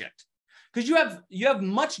project, because you have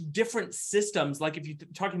much different systems. Like if you're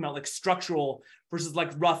talking about like structural versus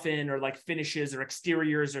like rough-in or like finishes or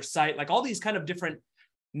exteriors or site, like all these kind of different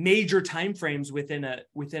major timeframes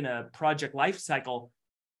within a project life cycle,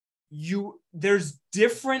 there's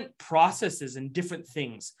different processes and different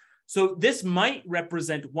things. So this might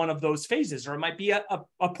represent one of those phases, or it might be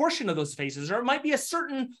a portion of those phases, or it might be a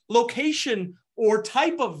certain location or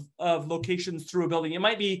type of locations through a building. It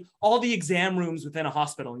might be all the exam rooms within a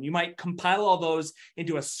hospital, and you might compile all those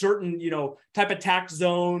into a certain, type of takt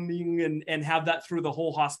zoning and have that through the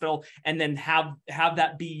whole hospital, and then have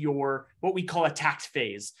that be your, what we call a takt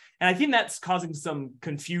phase. And I think that's causing some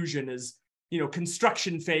confusion is,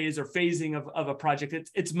 construction phase or phasing of a project.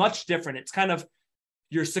 It's much different. It's kind of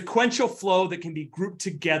your sequential flow that can be grouped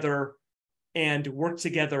together and work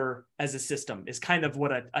together as a system is kind of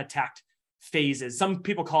what a takt phase is. Some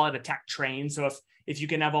people call it a takt train. So if you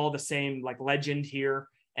can have all the same like legend here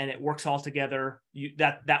and it works all together,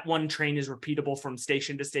 that one train is repeatable from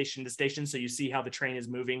station to station to station. So you see how the train is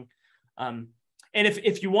moving. And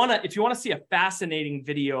if you want to see a fascinating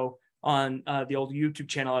video on the old YouTube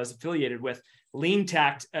channel I was affiliated with,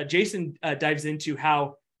 LeanTakt, Jason dives into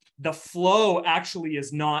how the flow actually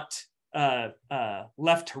is not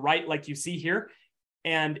left to right like you see here.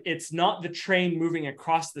 And it's not the train moving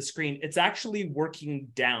across the screen. It's actually working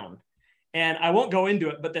down. And I won't go into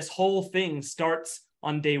it, but this whole thing starts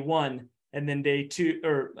on day 1, and then day 2,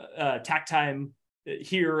 or takt time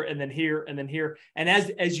here and then here and then here. And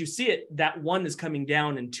as you see it, that 1 is coming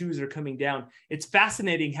down and 2s are coming down. It's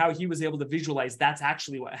fascinating how he was able to visualize that's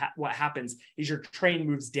actually what happens is your train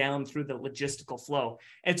moves down through the logistical flow.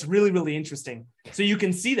 It's really, really interesting. So you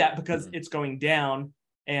can see that because it's going down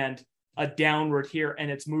and a downward here,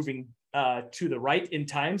 and it's moving to the right in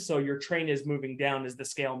time. So your train is moving down as the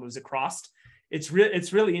scale moves across. It's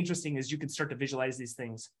really interesting as you can start to visualize these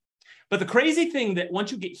things. But the crazy thing that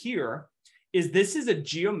once you get here is this is a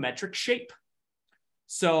geometric shape.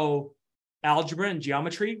 So algebra and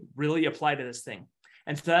geometry really apply to this thing.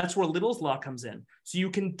 And so that's where Little's law comes in. So you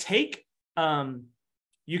can take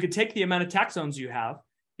the amount of takt zones you have,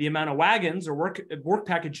 the amount of wagons or work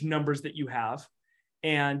package numbers that you have,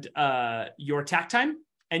 and your takt time,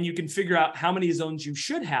 and you can figure out how many zones you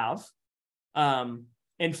should have,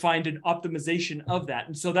 and find an optimization of that.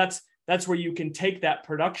 And so that's where you can take that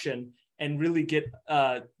production and really get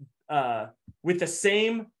with the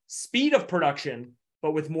same speed of production,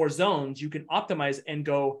 but with more zones, you can optimize and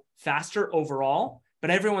go faster overall, but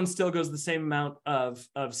everyone still goes the same amount of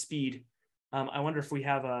speed. I wonder if we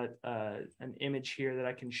have an image here that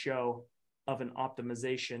I can show of an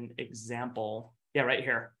optimization example. Yeah, right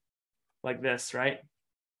here, like this, right?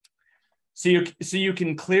 So you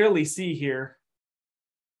can clearly see here,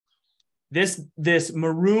 this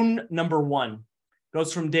maroon number 1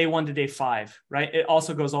 goes from day 1 to day 5, right? It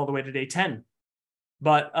also goes all the way to day 10.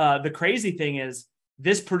 But the crazy thing is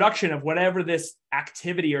this production of whatever this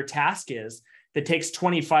activity or task is that takes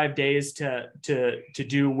 25 days to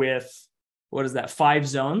do with, what is that, 5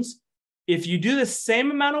 zones? If you do the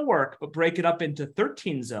same amount of work, but break it up into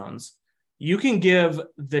 13 zones, you can give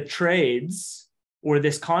the trades or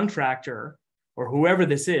this contractor or whoever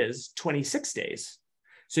this is 26 days.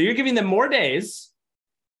 So you're giving them more days.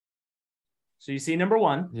 So you see number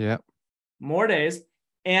 1, yeah, more days,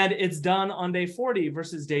 and it's done on day 40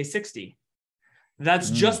 versus day 60. That's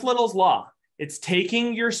just Little's law. It's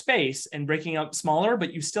taking your space and breaking up smaller,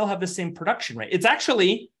 but you still have the same production rate. It's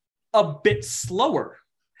actually a bit slower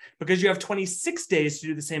because you have 26 days to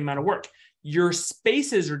do the same amount of work. Your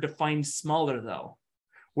spaces are defined smaller though,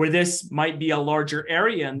 where this might be a larger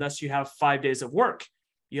area and thus you have 5 days of work.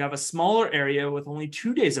 You have a smaller area with only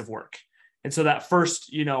 2 days of work. And so that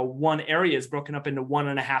first, one area is broken up into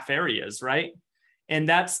 1.5 areas, right? And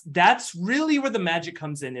that's really where the magic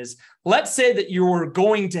comes in is, let's say that you're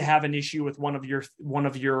going to have an issue with one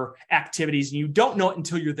of your activities and you don't know it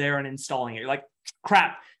until you're there and installing it. You're like,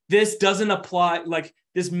 crap, this doesn't apply. Like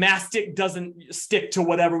this mastic doesn't stick to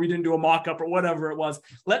whatever, we didn't do a mock-up or whatever it was.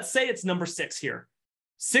 Let's say it's number 6 here.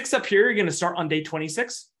 6 up here, you're going to start on day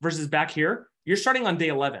 26 versus back here, you're starting on day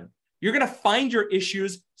 11. You're going to find your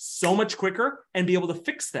issues so much quicker and be able to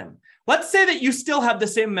fix them. Let's say that you still have the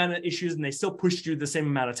same amount of issues and they still pushed you the same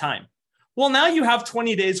amount of time. Well, now you have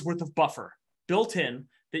 20 days worth of buffer built in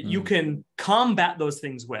that you can combat those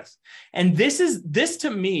things with. And this to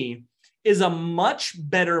me is a much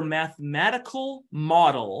better mathematical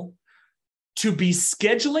model to be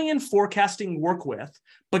scheduling and forecasting work with,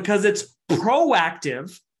 because it's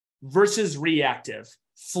proactive versus reactive.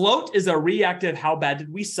 Float is a reactive, how bad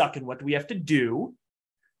did we suck and what do we have to do?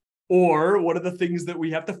 Or what are the things that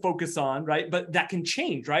we have to focus on, right? But that can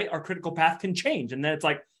change, right? Our critical path can change. And then it's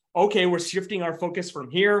like, okay, we're shifting our focus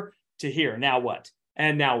from here to here. Now what?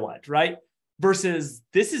 And now what, right? Versus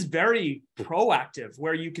this is very proactive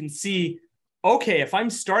where you can see, okay, if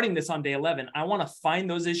I'm starting this on day 11, I want to find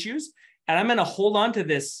those issues and I'm going to hold on to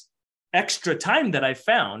this extra time that I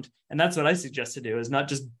found. And that's what I suggest to do, is not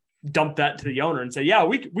just dump that to the owner and say, yeah,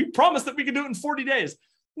 we promised that we could do it in 40 days.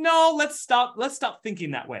 No, let's stop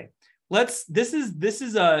thinking that way. This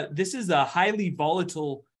is a highly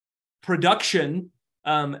volatile production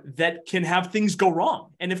that can have things go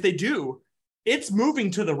wrong. And if they do, it's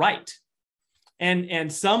moving to the right.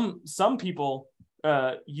 And some people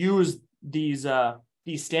use these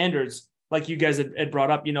standards, like you guys had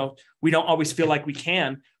brought up. We don't always feel like we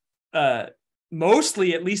can.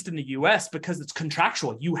 Mostly, at least in the US, because it's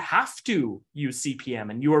contractual. You have to use CPM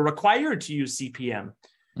and you are required to use CPM.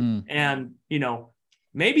 And,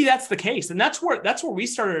 maybe that's the case. And that's where we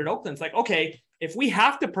started at Oakland. It's like, okay, if we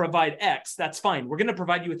have to provide X, that's fine. We're going to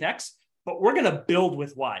provide you with X, but we're going to build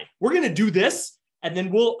with Y. We're going to do this, and then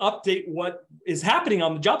we'll update what is happening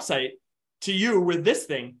on the job site to you with this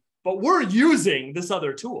thing. But we're using this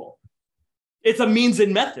other tool. It's a means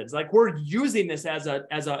and methods. Like we're using this as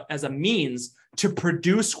a means to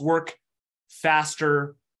produce work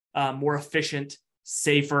faster, more efficient,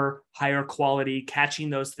 safer, higher quality,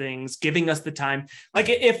 catching those things, giving us the time. Like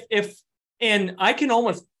and I can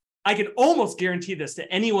almost guarantee this to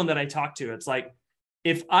anyone that I talk to. It's like,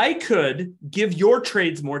 if I could give your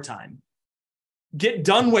trades more time, get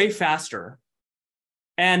done way faster,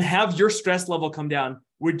 and have your stress level come down,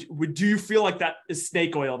 do you feel like that is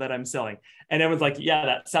snake oil that I'm selling? And everyone's like, yeah,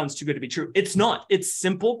 that sounds too good to be true. It's not. It's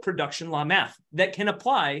simple production law math that can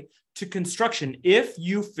apply to construction if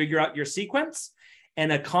you figure out your sequence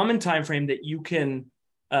and a common time frame that you can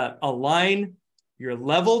align your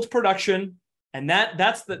leveled production. And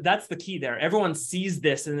that's the key there. Everyone sees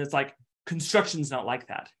this and it's like, construction's not like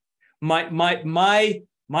that. The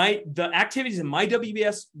activities in my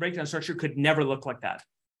WBS breakdown structure could never look like that.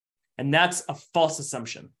 And that's a false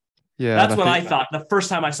assumption. Yeah, that's what I thought the first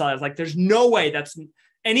time I saw it. I was like, there's no way that's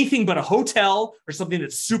anything but a hotel or something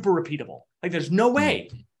that's super repeatable. Like, there's no way.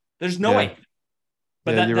 There's no way.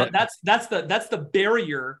 But that's the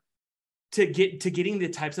barrier to getting the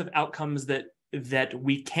types of outcomes that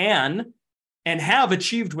we can and have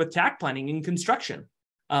achieved with takt planning in construction,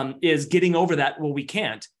 is getting over that. Well, we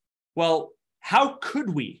can't. Well, how could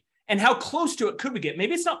we? And how close to it could we get?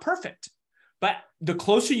 Maybe it's not perfect, but the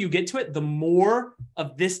closer you get to it, the more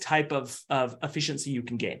of this type of efficiency you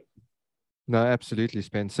can gain. No, absolutely,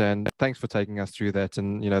 Spencer. And thanks for taking us through that.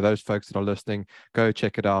 And, those folks that are listening, go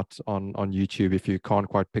check it out on YouTube if you can't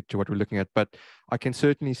quite picture what we're looking at. But I can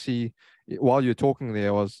certainly see, while you're talking there,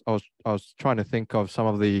 I was trying to think of some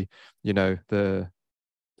of the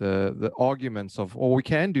arguments of, oh, we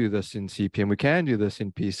can do this in CPM, we can do this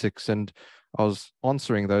in P6. And I was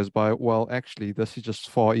answering those by, well, actually, this is just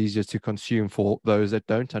far easier to consume for those that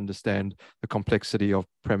don't understand the complexity of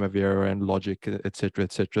Primavera and logic, et cetera,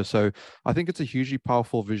 et cetera. So I think it's a hugely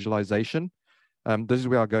powerful visualization. This is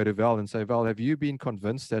where I go to Val and say, Val, have you been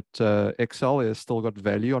convinced that Excel has still got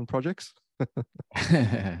value on projects?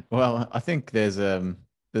 Well, I think there's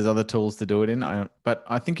other tools to do it in. But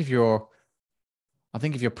I think if you're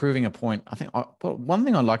proving a point, one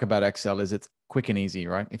thing I like about Excel is it's quick and easy,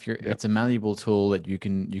 right? It's a malleable tool that you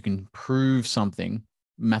can prove something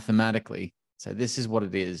mathematically. So this is what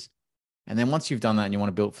it is. And then once you've done that and you want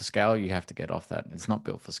to build for scale, you have to get off that. It's not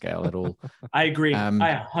built for scale at all. I agree.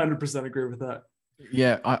 I 100% agree with that.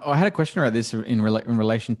 Yeah. I had a question about this in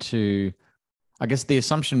relation to, I guess the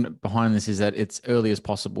assumption behind this is that it's early as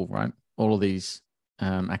possible, right? All of these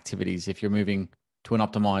activities, if you're moving to an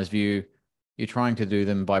optimized view, you're trying to do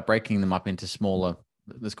them by breaking them up into smaller,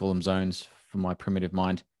 let's call them zones for my primitive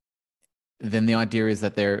mind. Then the idea is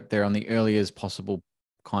that they're on the earliest possible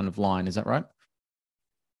kind of line. Is that right?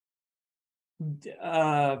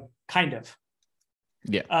 Kind of.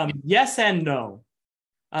 Yeah. Yes and no.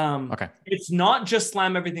 Okay. It's not just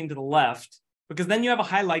slam everything to the left, because then you have a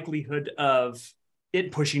high likelihood of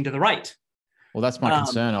it pushing to the right. Well, that's my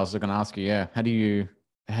concern. I was going to ask you, how do you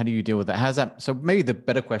deal with that? How's that? So maybe the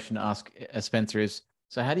better question to ask Spencer is,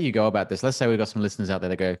 so how do you go about this? Let's say we've got some listeners out there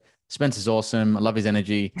that go, Spencer's awesome. I love his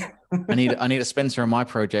energy. I need a Spencer on my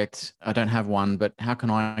project. I don't have one, but how can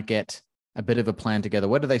I get a bit of a plan together?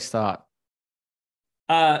 Where do they start?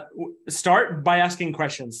 Start by asking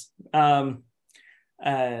questions. I'm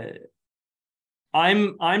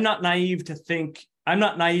not naive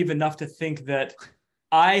enough to think that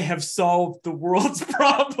I have solved the world's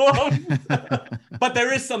problem, but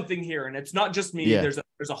there is something here, and it's not just me. Yeah.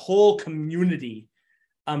 There's a whole community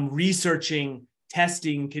researching,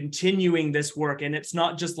 testing, continuing this work, and it's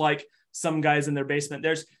not just like some guys in their basement.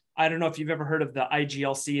 I don't know if you've ever heard of the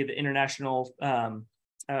IGLC, the International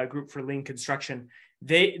Group for Lean Construction.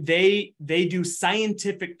 They do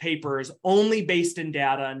scientific papers only based in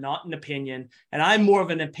data, not an opinion. And I'm more of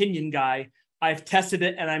an opinion guy. I've tested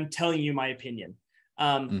it, and I'm telling you my opinion.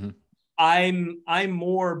 I'm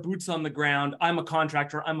more boots on the ground. I'm a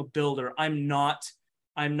contractor. I'm a builder. I'm not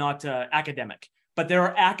academic, but there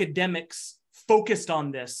are academics focused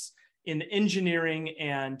on this in the engineering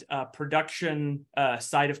and production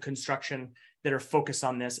side of construction that are focused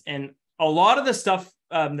on this. And a lot of the stuff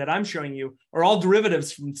that I'm showing you are all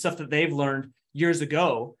derivatives from stuff that they've learned years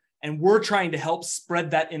ago. And we're trying to help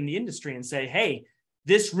spread that in the industry and say, hey,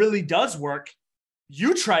 this really does work.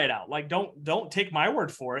 You try it out. Like, don't take my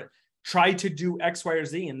word for it. Try to do X, Y, or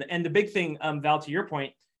Z. And the big thing, Val, to your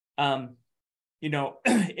point,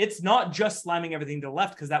 it's not just slamming everything to the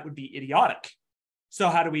left, because that would be idiotic. So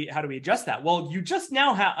how do we adjust that? Well, you just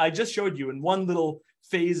now I just showed you in one little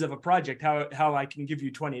phase of a project how I can give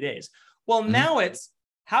you 20 days. Well, now it's,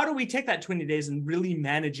 how do we take that 20 days and really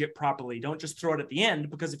manage it properly? Don't just throw it at the end,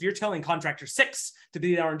 because if you're telling contractor 6 to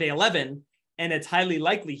be there on day 11, and it's highly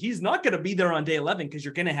likely he's not going to be there on day 11 because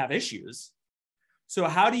you're going to have issues. So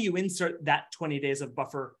how do you insert that 20 days of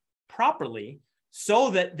buffer properly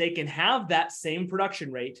so that they can have that same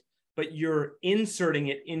production rate, but you're inserting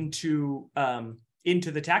it into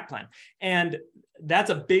into the Takt plan. And that's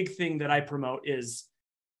a big thing that I promote is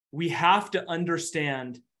we have to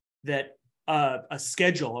understand that a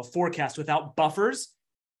schedule, a forecast without buffers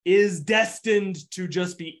is destined to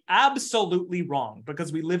just be absolutely wrong,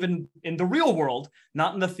 because we live in the real world,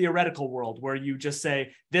 not in the theoretical world where you just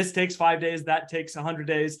say, this takes 5 days, that takes 100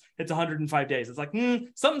 days, it's 105 days. It's like,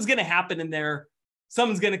 something's going to happen in there.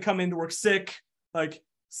 Someone's going to come into work sick.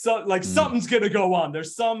 Something's going to go on.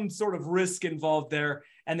 There's some sort of risk involved there.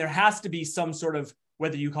 And there has to be some sort of,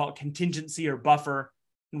 whether you call it contingency or buffer,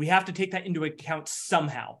 and we have to take that into account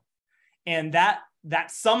somehow. And that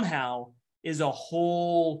somehow is a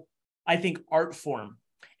whole, I think, art form.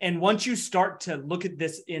 And once you start to look at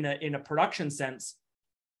this in a production sense,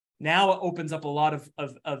 now it opens up a lot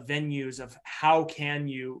of venues of how can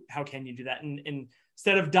you do that. And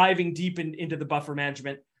instead of diving deep into the buffer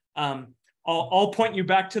management, I'll point you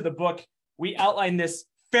back to the book. We outline this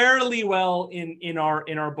fairly well in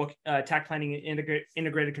our book, Takt Planning and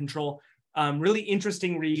Integrated Control. Really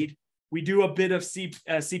interesting read. We do a bit of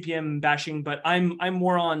CPM bashing, but I'm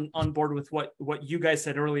more on board with what you guys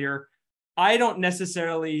said earlier. I don't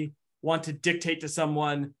necessarily want to dictate to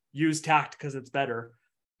someone use Takt because it's better.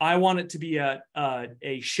 I want it to be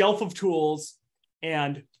a shelf of tools,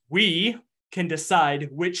 and we can decide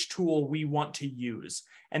which tool we want to use.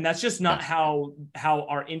 And that's just not how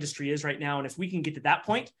our industry is right now. And if we can get to that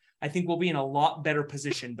point, I think we'll be in a lot better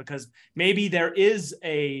position, because maybe there is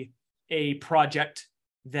a project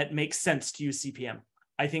that makes sense to use CPM.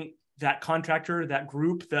 I think that contractor, that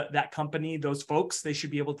group, that company, those folks, they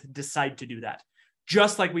should be able to decide to do that.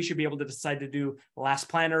 Just like we should be able to decide to do Last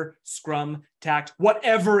Planner, Scrum, Takt,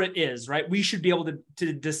 whatever it is, right? We should be able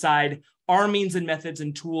to decide our means and methods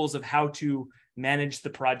and tools of how to manage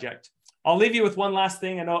the project. I'll leave you with one last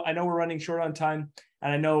thing. I know we're running short on time,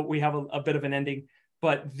 and I know we have a bit of an ending,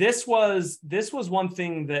 but this was one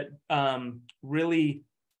thing that really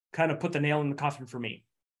kind of put the nail in the coffin for me.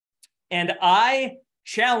 And I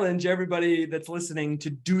challenge everybody that's listening to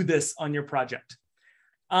do this on your project.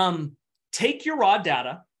 Take your raw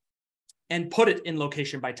data and put it in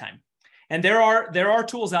location by time. And there are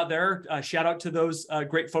tools out there. Shout out to those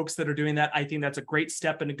great folks that are doing that. I think that's a great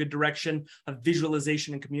step in a good direction of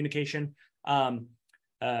visualization and communication. You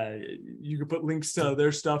can put links to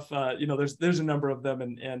their stuff. There's a number of them,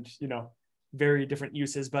 and very different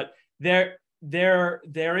uses. But there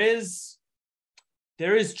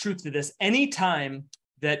is truth to this. Anytime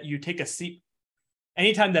that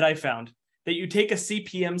I found that you take a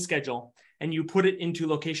CPM schedule and you put it into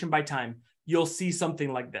location by time, you'll see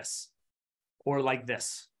something like this, or like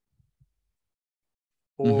this,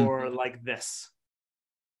 or like this.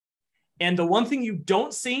 And the one thing you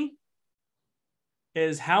don't see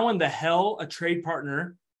is how in the hell a trade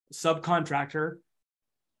partner, subcontractor,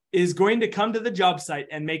 is going to come to the job site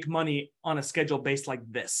and make money on a schedule based like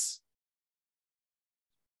this,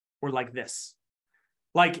 or like this.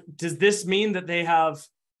 Like, does this mean that they have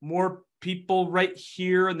more people right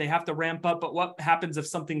here and they have to ramp up? But what happens if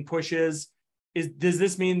something pushes? Does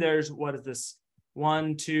this mean there's, what is this?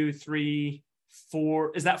 1, 2, 3,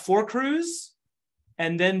 4. Is that 4 crews?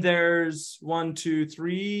 And then there's 1, 2,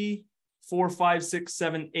 3, 4, 5, 6,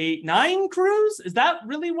 7, 8, 9 crews? Is that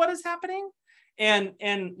really what is happening? And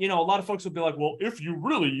a lot of folks will be like, well, if you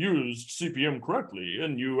really used CPM correctly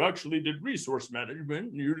and you actually did resource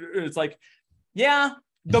management, it's like, yeah,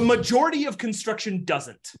 the majority of construction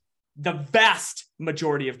doesn't. The vast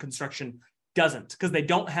majority of construction doesn't, because they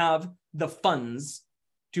don't have the funds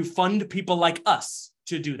to fund people like us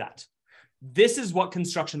to do that. This is what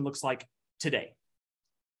construction looks like today.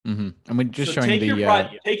 And we're just showing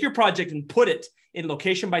take your project and put it in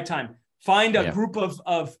location by time. Find a group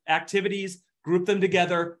of activities, group them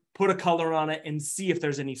together, put a color on it, and see if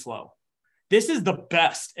there's any flow. This is the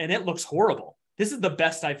best, and it looks horrible. This is the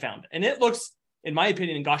best I found, and it looks, in my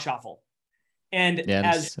opinion, gosh awful. And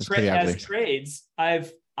as trades,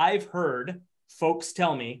 I've heard folks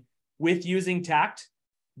tell me with using Takt,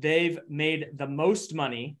 they've made the most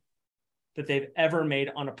money that they've ever made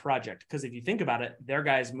on a project. Because if you think about it, their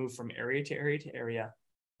guys move from area to area to area,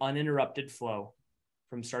 uninterrupted flow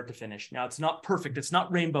from start to finish. Now, it's not perfect. It's not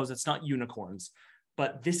rainbows. It's not unicorns.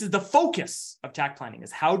 But this is the focus of Takt Planning,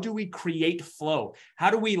 is how do we create flow? How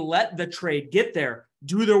do we let the trade get there,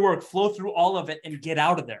 do their work, flow through all of it, and get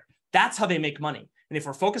out of there? That's how they make money. And if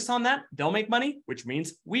we're focused on that, they'll make money, which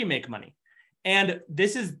means we make money. And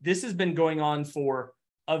this has been going on for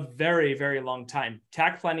a very, very long time.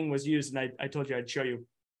 Takt Planning was used, and I told you I'd show you.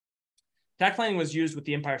 Takt Planning was used with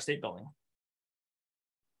the Empire State Building.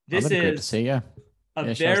 This is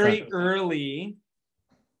very early.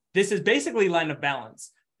 This is basically line of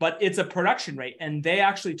balance, but it's a production rate. And they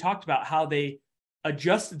actually talked about how they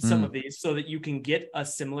adjusted some of these so that you can get a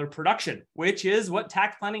similar production, which is what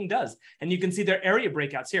Takt Planning does. And you can see their area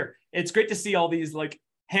breakouts here. It's great to see all these like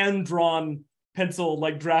hand-drawn pencil,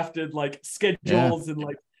 like drafted, like schedules and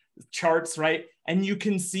like charts, right? And you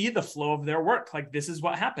can see the flow of their work. Like this is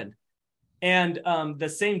what happened. And the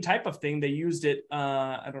same type of thing, they used it.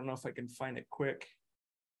 I don't know if I can find it quick.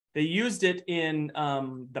 They used it in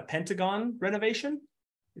the Pentagon renovation.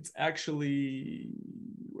 It's actually,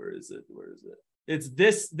 where is it? It's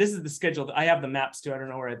this is the schedule. I have the maps too. I don't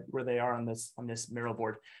know where they are on this mural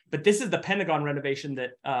board, but this is the Pentagon renovation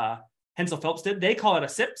that Hensel Phelps did. They call it a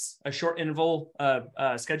SIPS, a short interval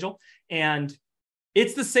schedule. And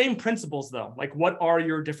it's the same principles though. Like what are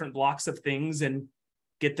your different blocks of things, and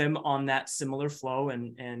get them on that similar flow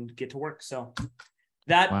and get to work. So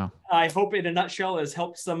that, wow. I hope in a nutshell has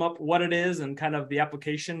helped sum up what it is and kind of the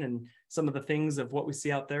application and some of the things of what we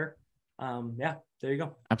see out there. Yeah, there you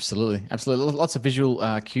go. Absolutely. Lots of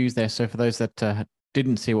visual cues there. So for those that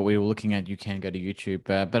didn't see what we were looking at, you can go to YouTube.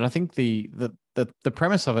 But I think the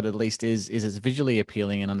premise of it at least is it's visually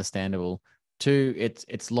appealing and understandable. Two,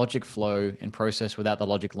 it's logic flow and process without the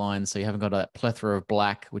logic lines. So you haven't got a plethora of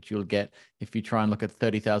black, which you'll get if you try and look at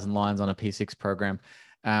 30,000 lines on a P6 program.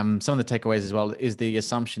 Some of the takeaways as well is the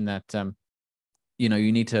assumption that, you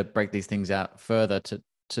need to break these things out further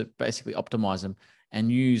to basically optimize them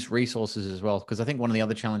and use resources as well. Because I think one of the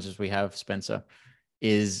other challenges we have, Spencer,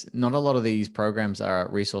 is not a lot of these programs are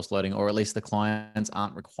resource loading, or at least the clients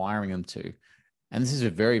aren't requiring them to. And this is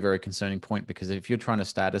a very, very concerning point, because if you're trying to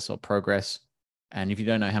status or progress, and if you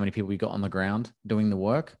don't know how many people you got on the ground doing the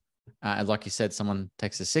work, like you said, someone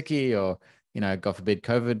takes a sickie or, God forbid,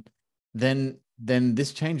 COVID, then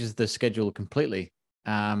this changes the schedule completely.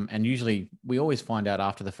 And usually we always find out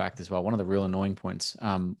after the fact as well. One of the real annoying points,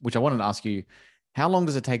 which I wanted to ask you, how long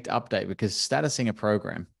does it take to update? Because statusing a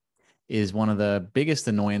program is one of the biggest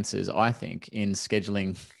annoyances, I think, in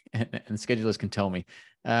scheduling, and schedulers can tell me,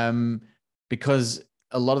 because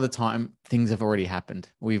a lot of the time things have already happened.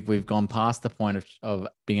 We've gone past the point of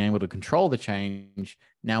being able to control the change.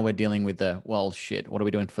 Now we're dealing with shit, what are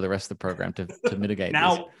we doing for the rest of the program to mitigate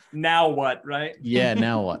this? Now what, right? Yeah,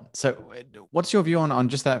 now what? So what's your view on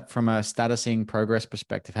just that from a statusing progress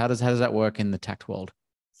perspective? How does that work in the Takt world?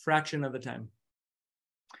 Fraction of the time.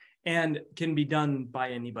 And can be done by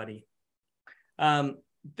anybody.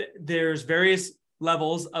 There's various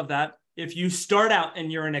levels of that. If you start out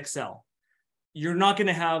and you're in Excel, you're not going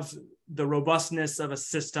to have the robustness of a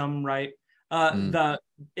system, right?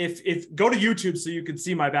 If go to YouTube so you can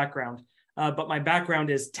see my background, but my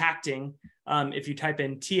background is takting. If you type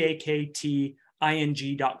in takting.com,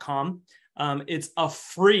 it's a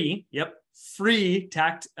free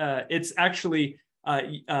Takt. It's actually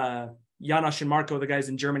Janosch and Marco, the guys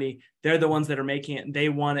in Germany, they're the ones that are making it, and they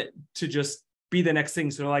want it to just be the next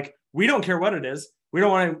thing. So they're like, we don't care what it is. We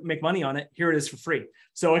don't want to make money on it. Here it is for free.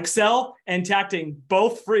 So Excel and takting,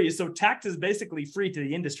 both free. So Takt is basically free to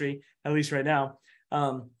the industry, at least right now.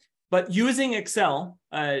 But using Excel,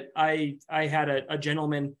 I had a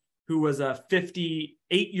gentleman who was a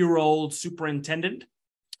 58-year-old superintendent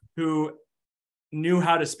who knew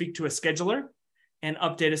how to speak to a scheduler and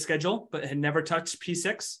update a schedule, but had never touched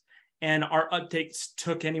P6. And our updates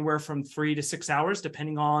took anywhere from 3 to 6 hours,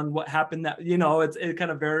 depending on what happened. That, it kind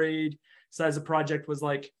of varied. Size of project was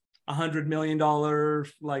like $100 million,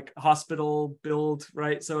 like hospital build,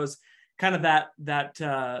 right? So it's kind of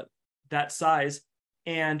that size.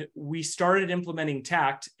 And we started implementing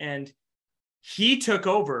Takt, and he took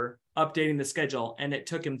over updating the schedule, and it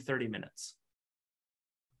took him 30 minutes.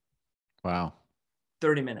 Wow.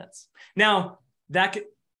 30 minutes. Now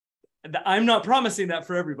I'm not promising that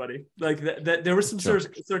for everybody. Like that there were some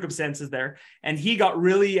circumstances there, and he got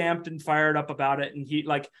really amped and fired up about it. And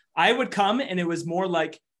I would come, and it was more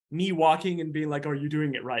like me walking and being like, "Are you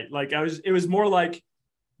doing it right?" Like it was more like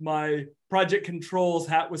my project controls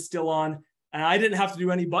hat was still on, and I didn't have to do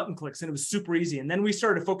any button clicks, and it was super easy. And then we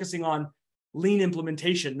started focusing on lean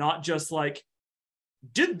implementation, not just like,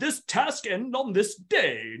 did this task end on this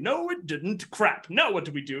day? No, it didn't. Crap. Now what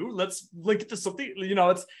do we do? Let's link it to something.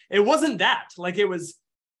 It wasn't that. Like it was,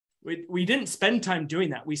 we didn't spend time doing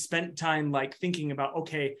that. We spent time like thinking about,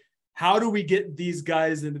 okay, how do we get these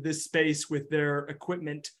guys into this space with their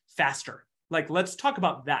equipment faster? Like, let's talk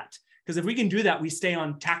about that. Because if we can do that, we stay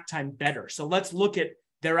on Takt time better. So let's look at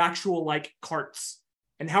their actual like carts,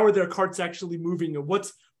 and how are their carts actually moving, and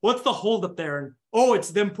what's the holdup there? And it's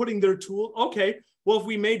them putting their tool. Okay. Well, if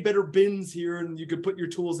we made better bins here and you could put your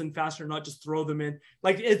tools in faster, not just throw them in,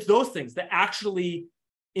 like it's those things that actually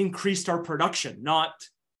increased our production, not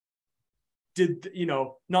did,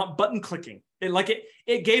 not button clicking.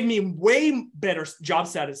 It gave me way better job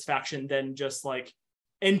satisfaction than just like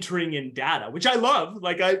entering in data, which I love.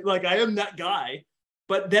 I am that guy.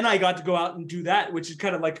 But then I got to go out and do that, which is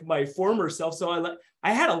kind of like my former self. So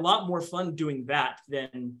I had a lot more fun doing that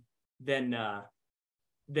than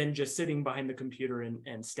just sitting behind the computer and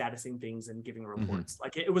statusing things and giving reports.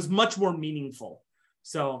 Like it was much more meaningful.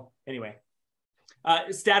 So anyway,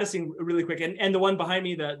 statusing really quick. And the one behind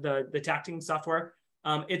me, the Takting software,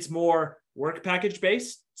 it's more work package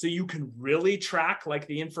based. So you can really track like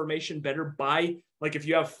the information better by, like if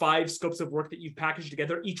you have 5 scopes of work that you've packaged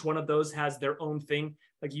together, each one of those has their own thing.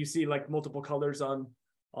 Like you see like multiple colors on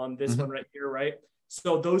this one right here, right?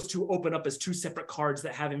 So those two open up as 2 separate cards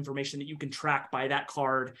that have information that you can track by that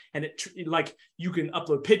card. And it like you can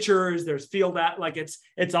upload pictures, there's field at, like it's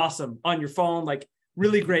awesome on your phone, like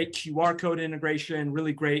really great QR code integration,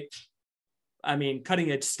 really great, I mean,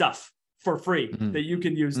 cutting edge stuff for free that you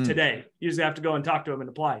can use today. You just have to go and talk to them and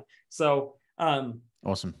apply. So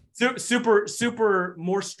awesome. Super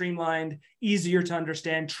more streamlined, easier to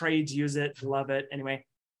understand. Trades use it, love it. Anyway.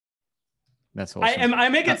 That's awesome. I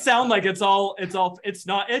make it sound like it's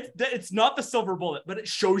not the silver bullet, but it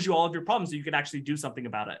shows you all of your problems so you can actually do something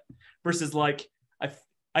about it. Versus like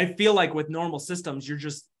I feel like with normal systems, you're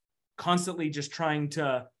just constantly just trying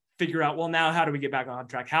to figure out, well, now how do we get back on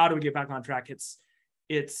track? How do we get back on track?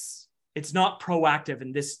 It's not proactive,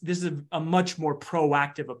 and this is a much more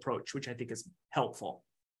proactive approach, which I think is helpful.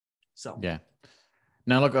 So yeah,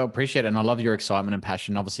 no, look, I appreciate it, and I love your excitement and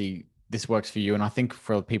passion. Obviously, this works for you, and I think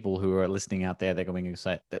for people who are listening out there, they're going to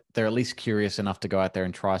say that they're at least curious enough to go out there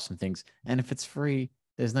and try some things. And if it's free,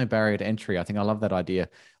 there's no barrier to entry. I think I love that idea.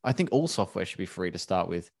 I think all software should be free to start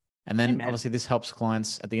with, and then obviously this helps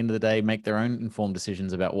clients at the end of the day make their own informed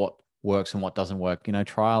decisions about what works and what doesn't work.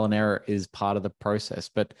 Trial and error is part of the process.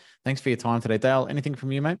 But thanks for your time today, Dale. Anything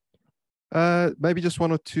from you, mate? Maybe just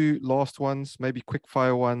 1 or 2 last ones, maybe quick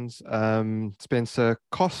fire ones. Spencer,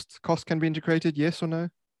 cost can be integrated, yes or no?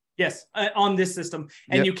 Yes, on this system.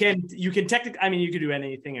 And you can technically, I mean, you can do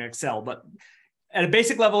anything in Excel, but at a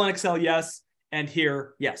basic level in Excel, yes. And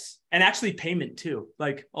here, yes. And actually payment too.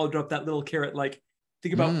 Like I'll drop that little carrot, like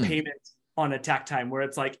think about payment on a Takt time where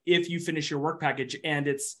it's like, if you finish your work package and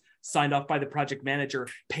it's signed off by the project manager,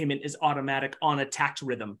 payment is automatic on a Takt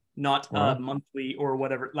rhythm, not monthly or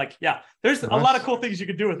whatever. Like, yeah, there's a lot of cool things you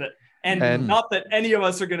can do with it. And not that any of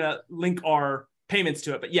us are going to link our payments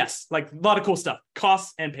to it, but yes, like a lot of cool stuff,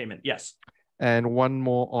 costs and payment. Yes. And one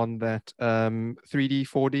more on that, 3D,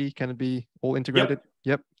 4D, can it be all integrated?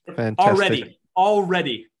 Yep. Fantastic.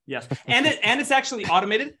 Already. Yes. And it's actually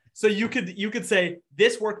automated. So you could say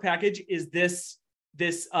this work package is this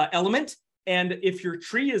element. And if your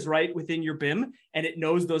tree is right within your BIM and it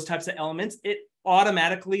knows those types of elements, it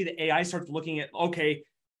automatically, the AI starts looking at, okay,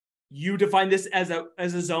 you define this as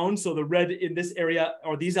a zone. So the red in this area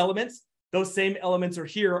are these elements. Those same elements are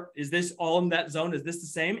here. Is this all in that zone? Is this the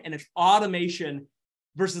same? And it's automation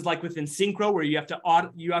versus like within Synchro where you have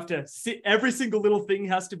to see every single little thing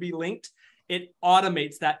has to be linked. It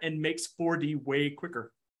automates that and makes 4D way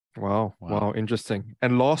quicker. Wow. Interesting.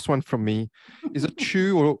 And last one from me, is it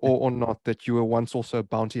true or not that you were once also a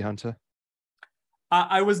bounty hunter?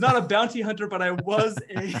 I was not a bounty hunter, but I was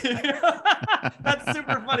that's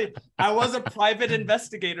super funny. I was a private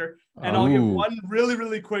investigator, and I'll give one really,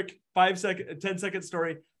 really quick 10-second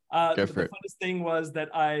story. The funnest thing was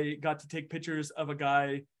that I got to take pictures of a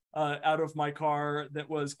guy out of my car that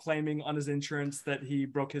was claiming on his insurance that he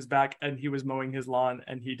broke his back and he was mowing his lawn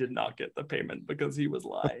and he did not get the payment because he was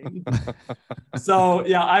lying. So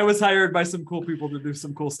yeah, I was hired by some cool people to do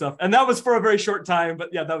some cool stuff. And that was for a very short time, but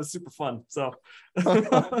yeah, that was super fun. So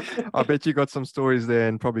I bet you got some stories there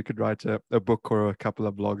and probably could write a book or a couple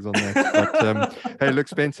of blogs on that. But hey, look,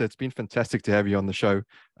 Spencer, it's been fantastic to have you on the show.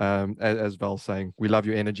 As Val's saying, we love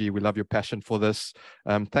your energy. We love your passion for this.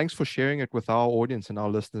 Thanks for sharing it with our audience and our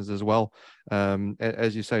listeners as well.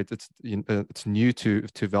 As you say, it's new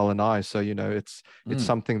to Val and I. So, it's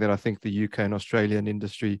something that I think the UK and Australian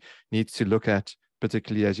industry needs to look at,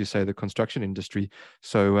 particularly, as you say, the construction industry.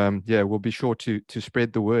 So, we'll be sure to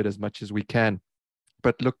spread the word as much as we can.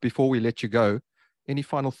 But look, before we let you go, any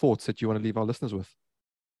final thoughts that you want to leave our listeners with?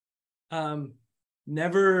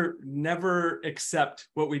 Never accept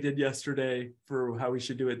what we did yesterday for how we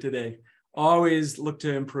should do it today. Always look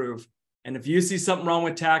to improve. And if you see something wrong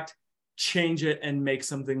with Takt, change it and make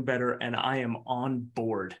something better. And I am on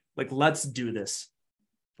board. Like, let's do this.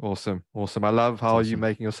 Awesome. I love how you're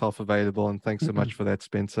making yourself available. And thanks so much for that,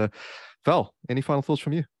 Spencer. Val, any final thoughts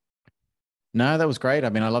from you? No, that was great. I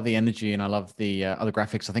mean, I love the energy and I love the other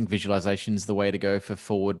graphics. I think visualization is the way to go for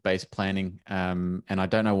forward-based planning. And I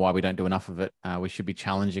don't know why we don't do enough of it. We should be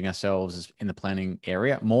challenging ourselves in the planning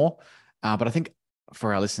area more. But I think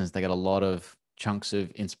for our listeners, they get a lot of chunks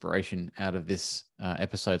of inspiration out of this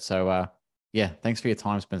episode. So yeah, thanks for your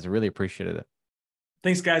time, Spencer. Really appreciated it.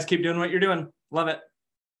 Thanks, guys. Keep doing what you're doing. Love it.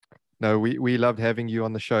 No, we loved having you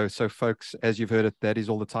on the show. So, folks, as you've heard it, that is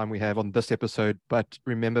all the time we have on this episode. But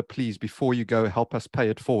remember, please, before you go, help us pay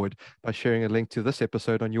it forward by sharing a link to this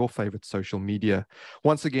episode on your favorite social media.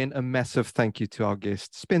 Once again, a massive thank you to our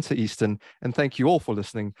guest, Spencer Easton, and thank you all for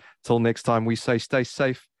listening. Till next time, we say stay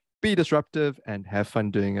safe, be disruptive, and have fun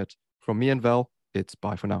doing it. From me and Val, it's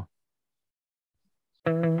bye for now.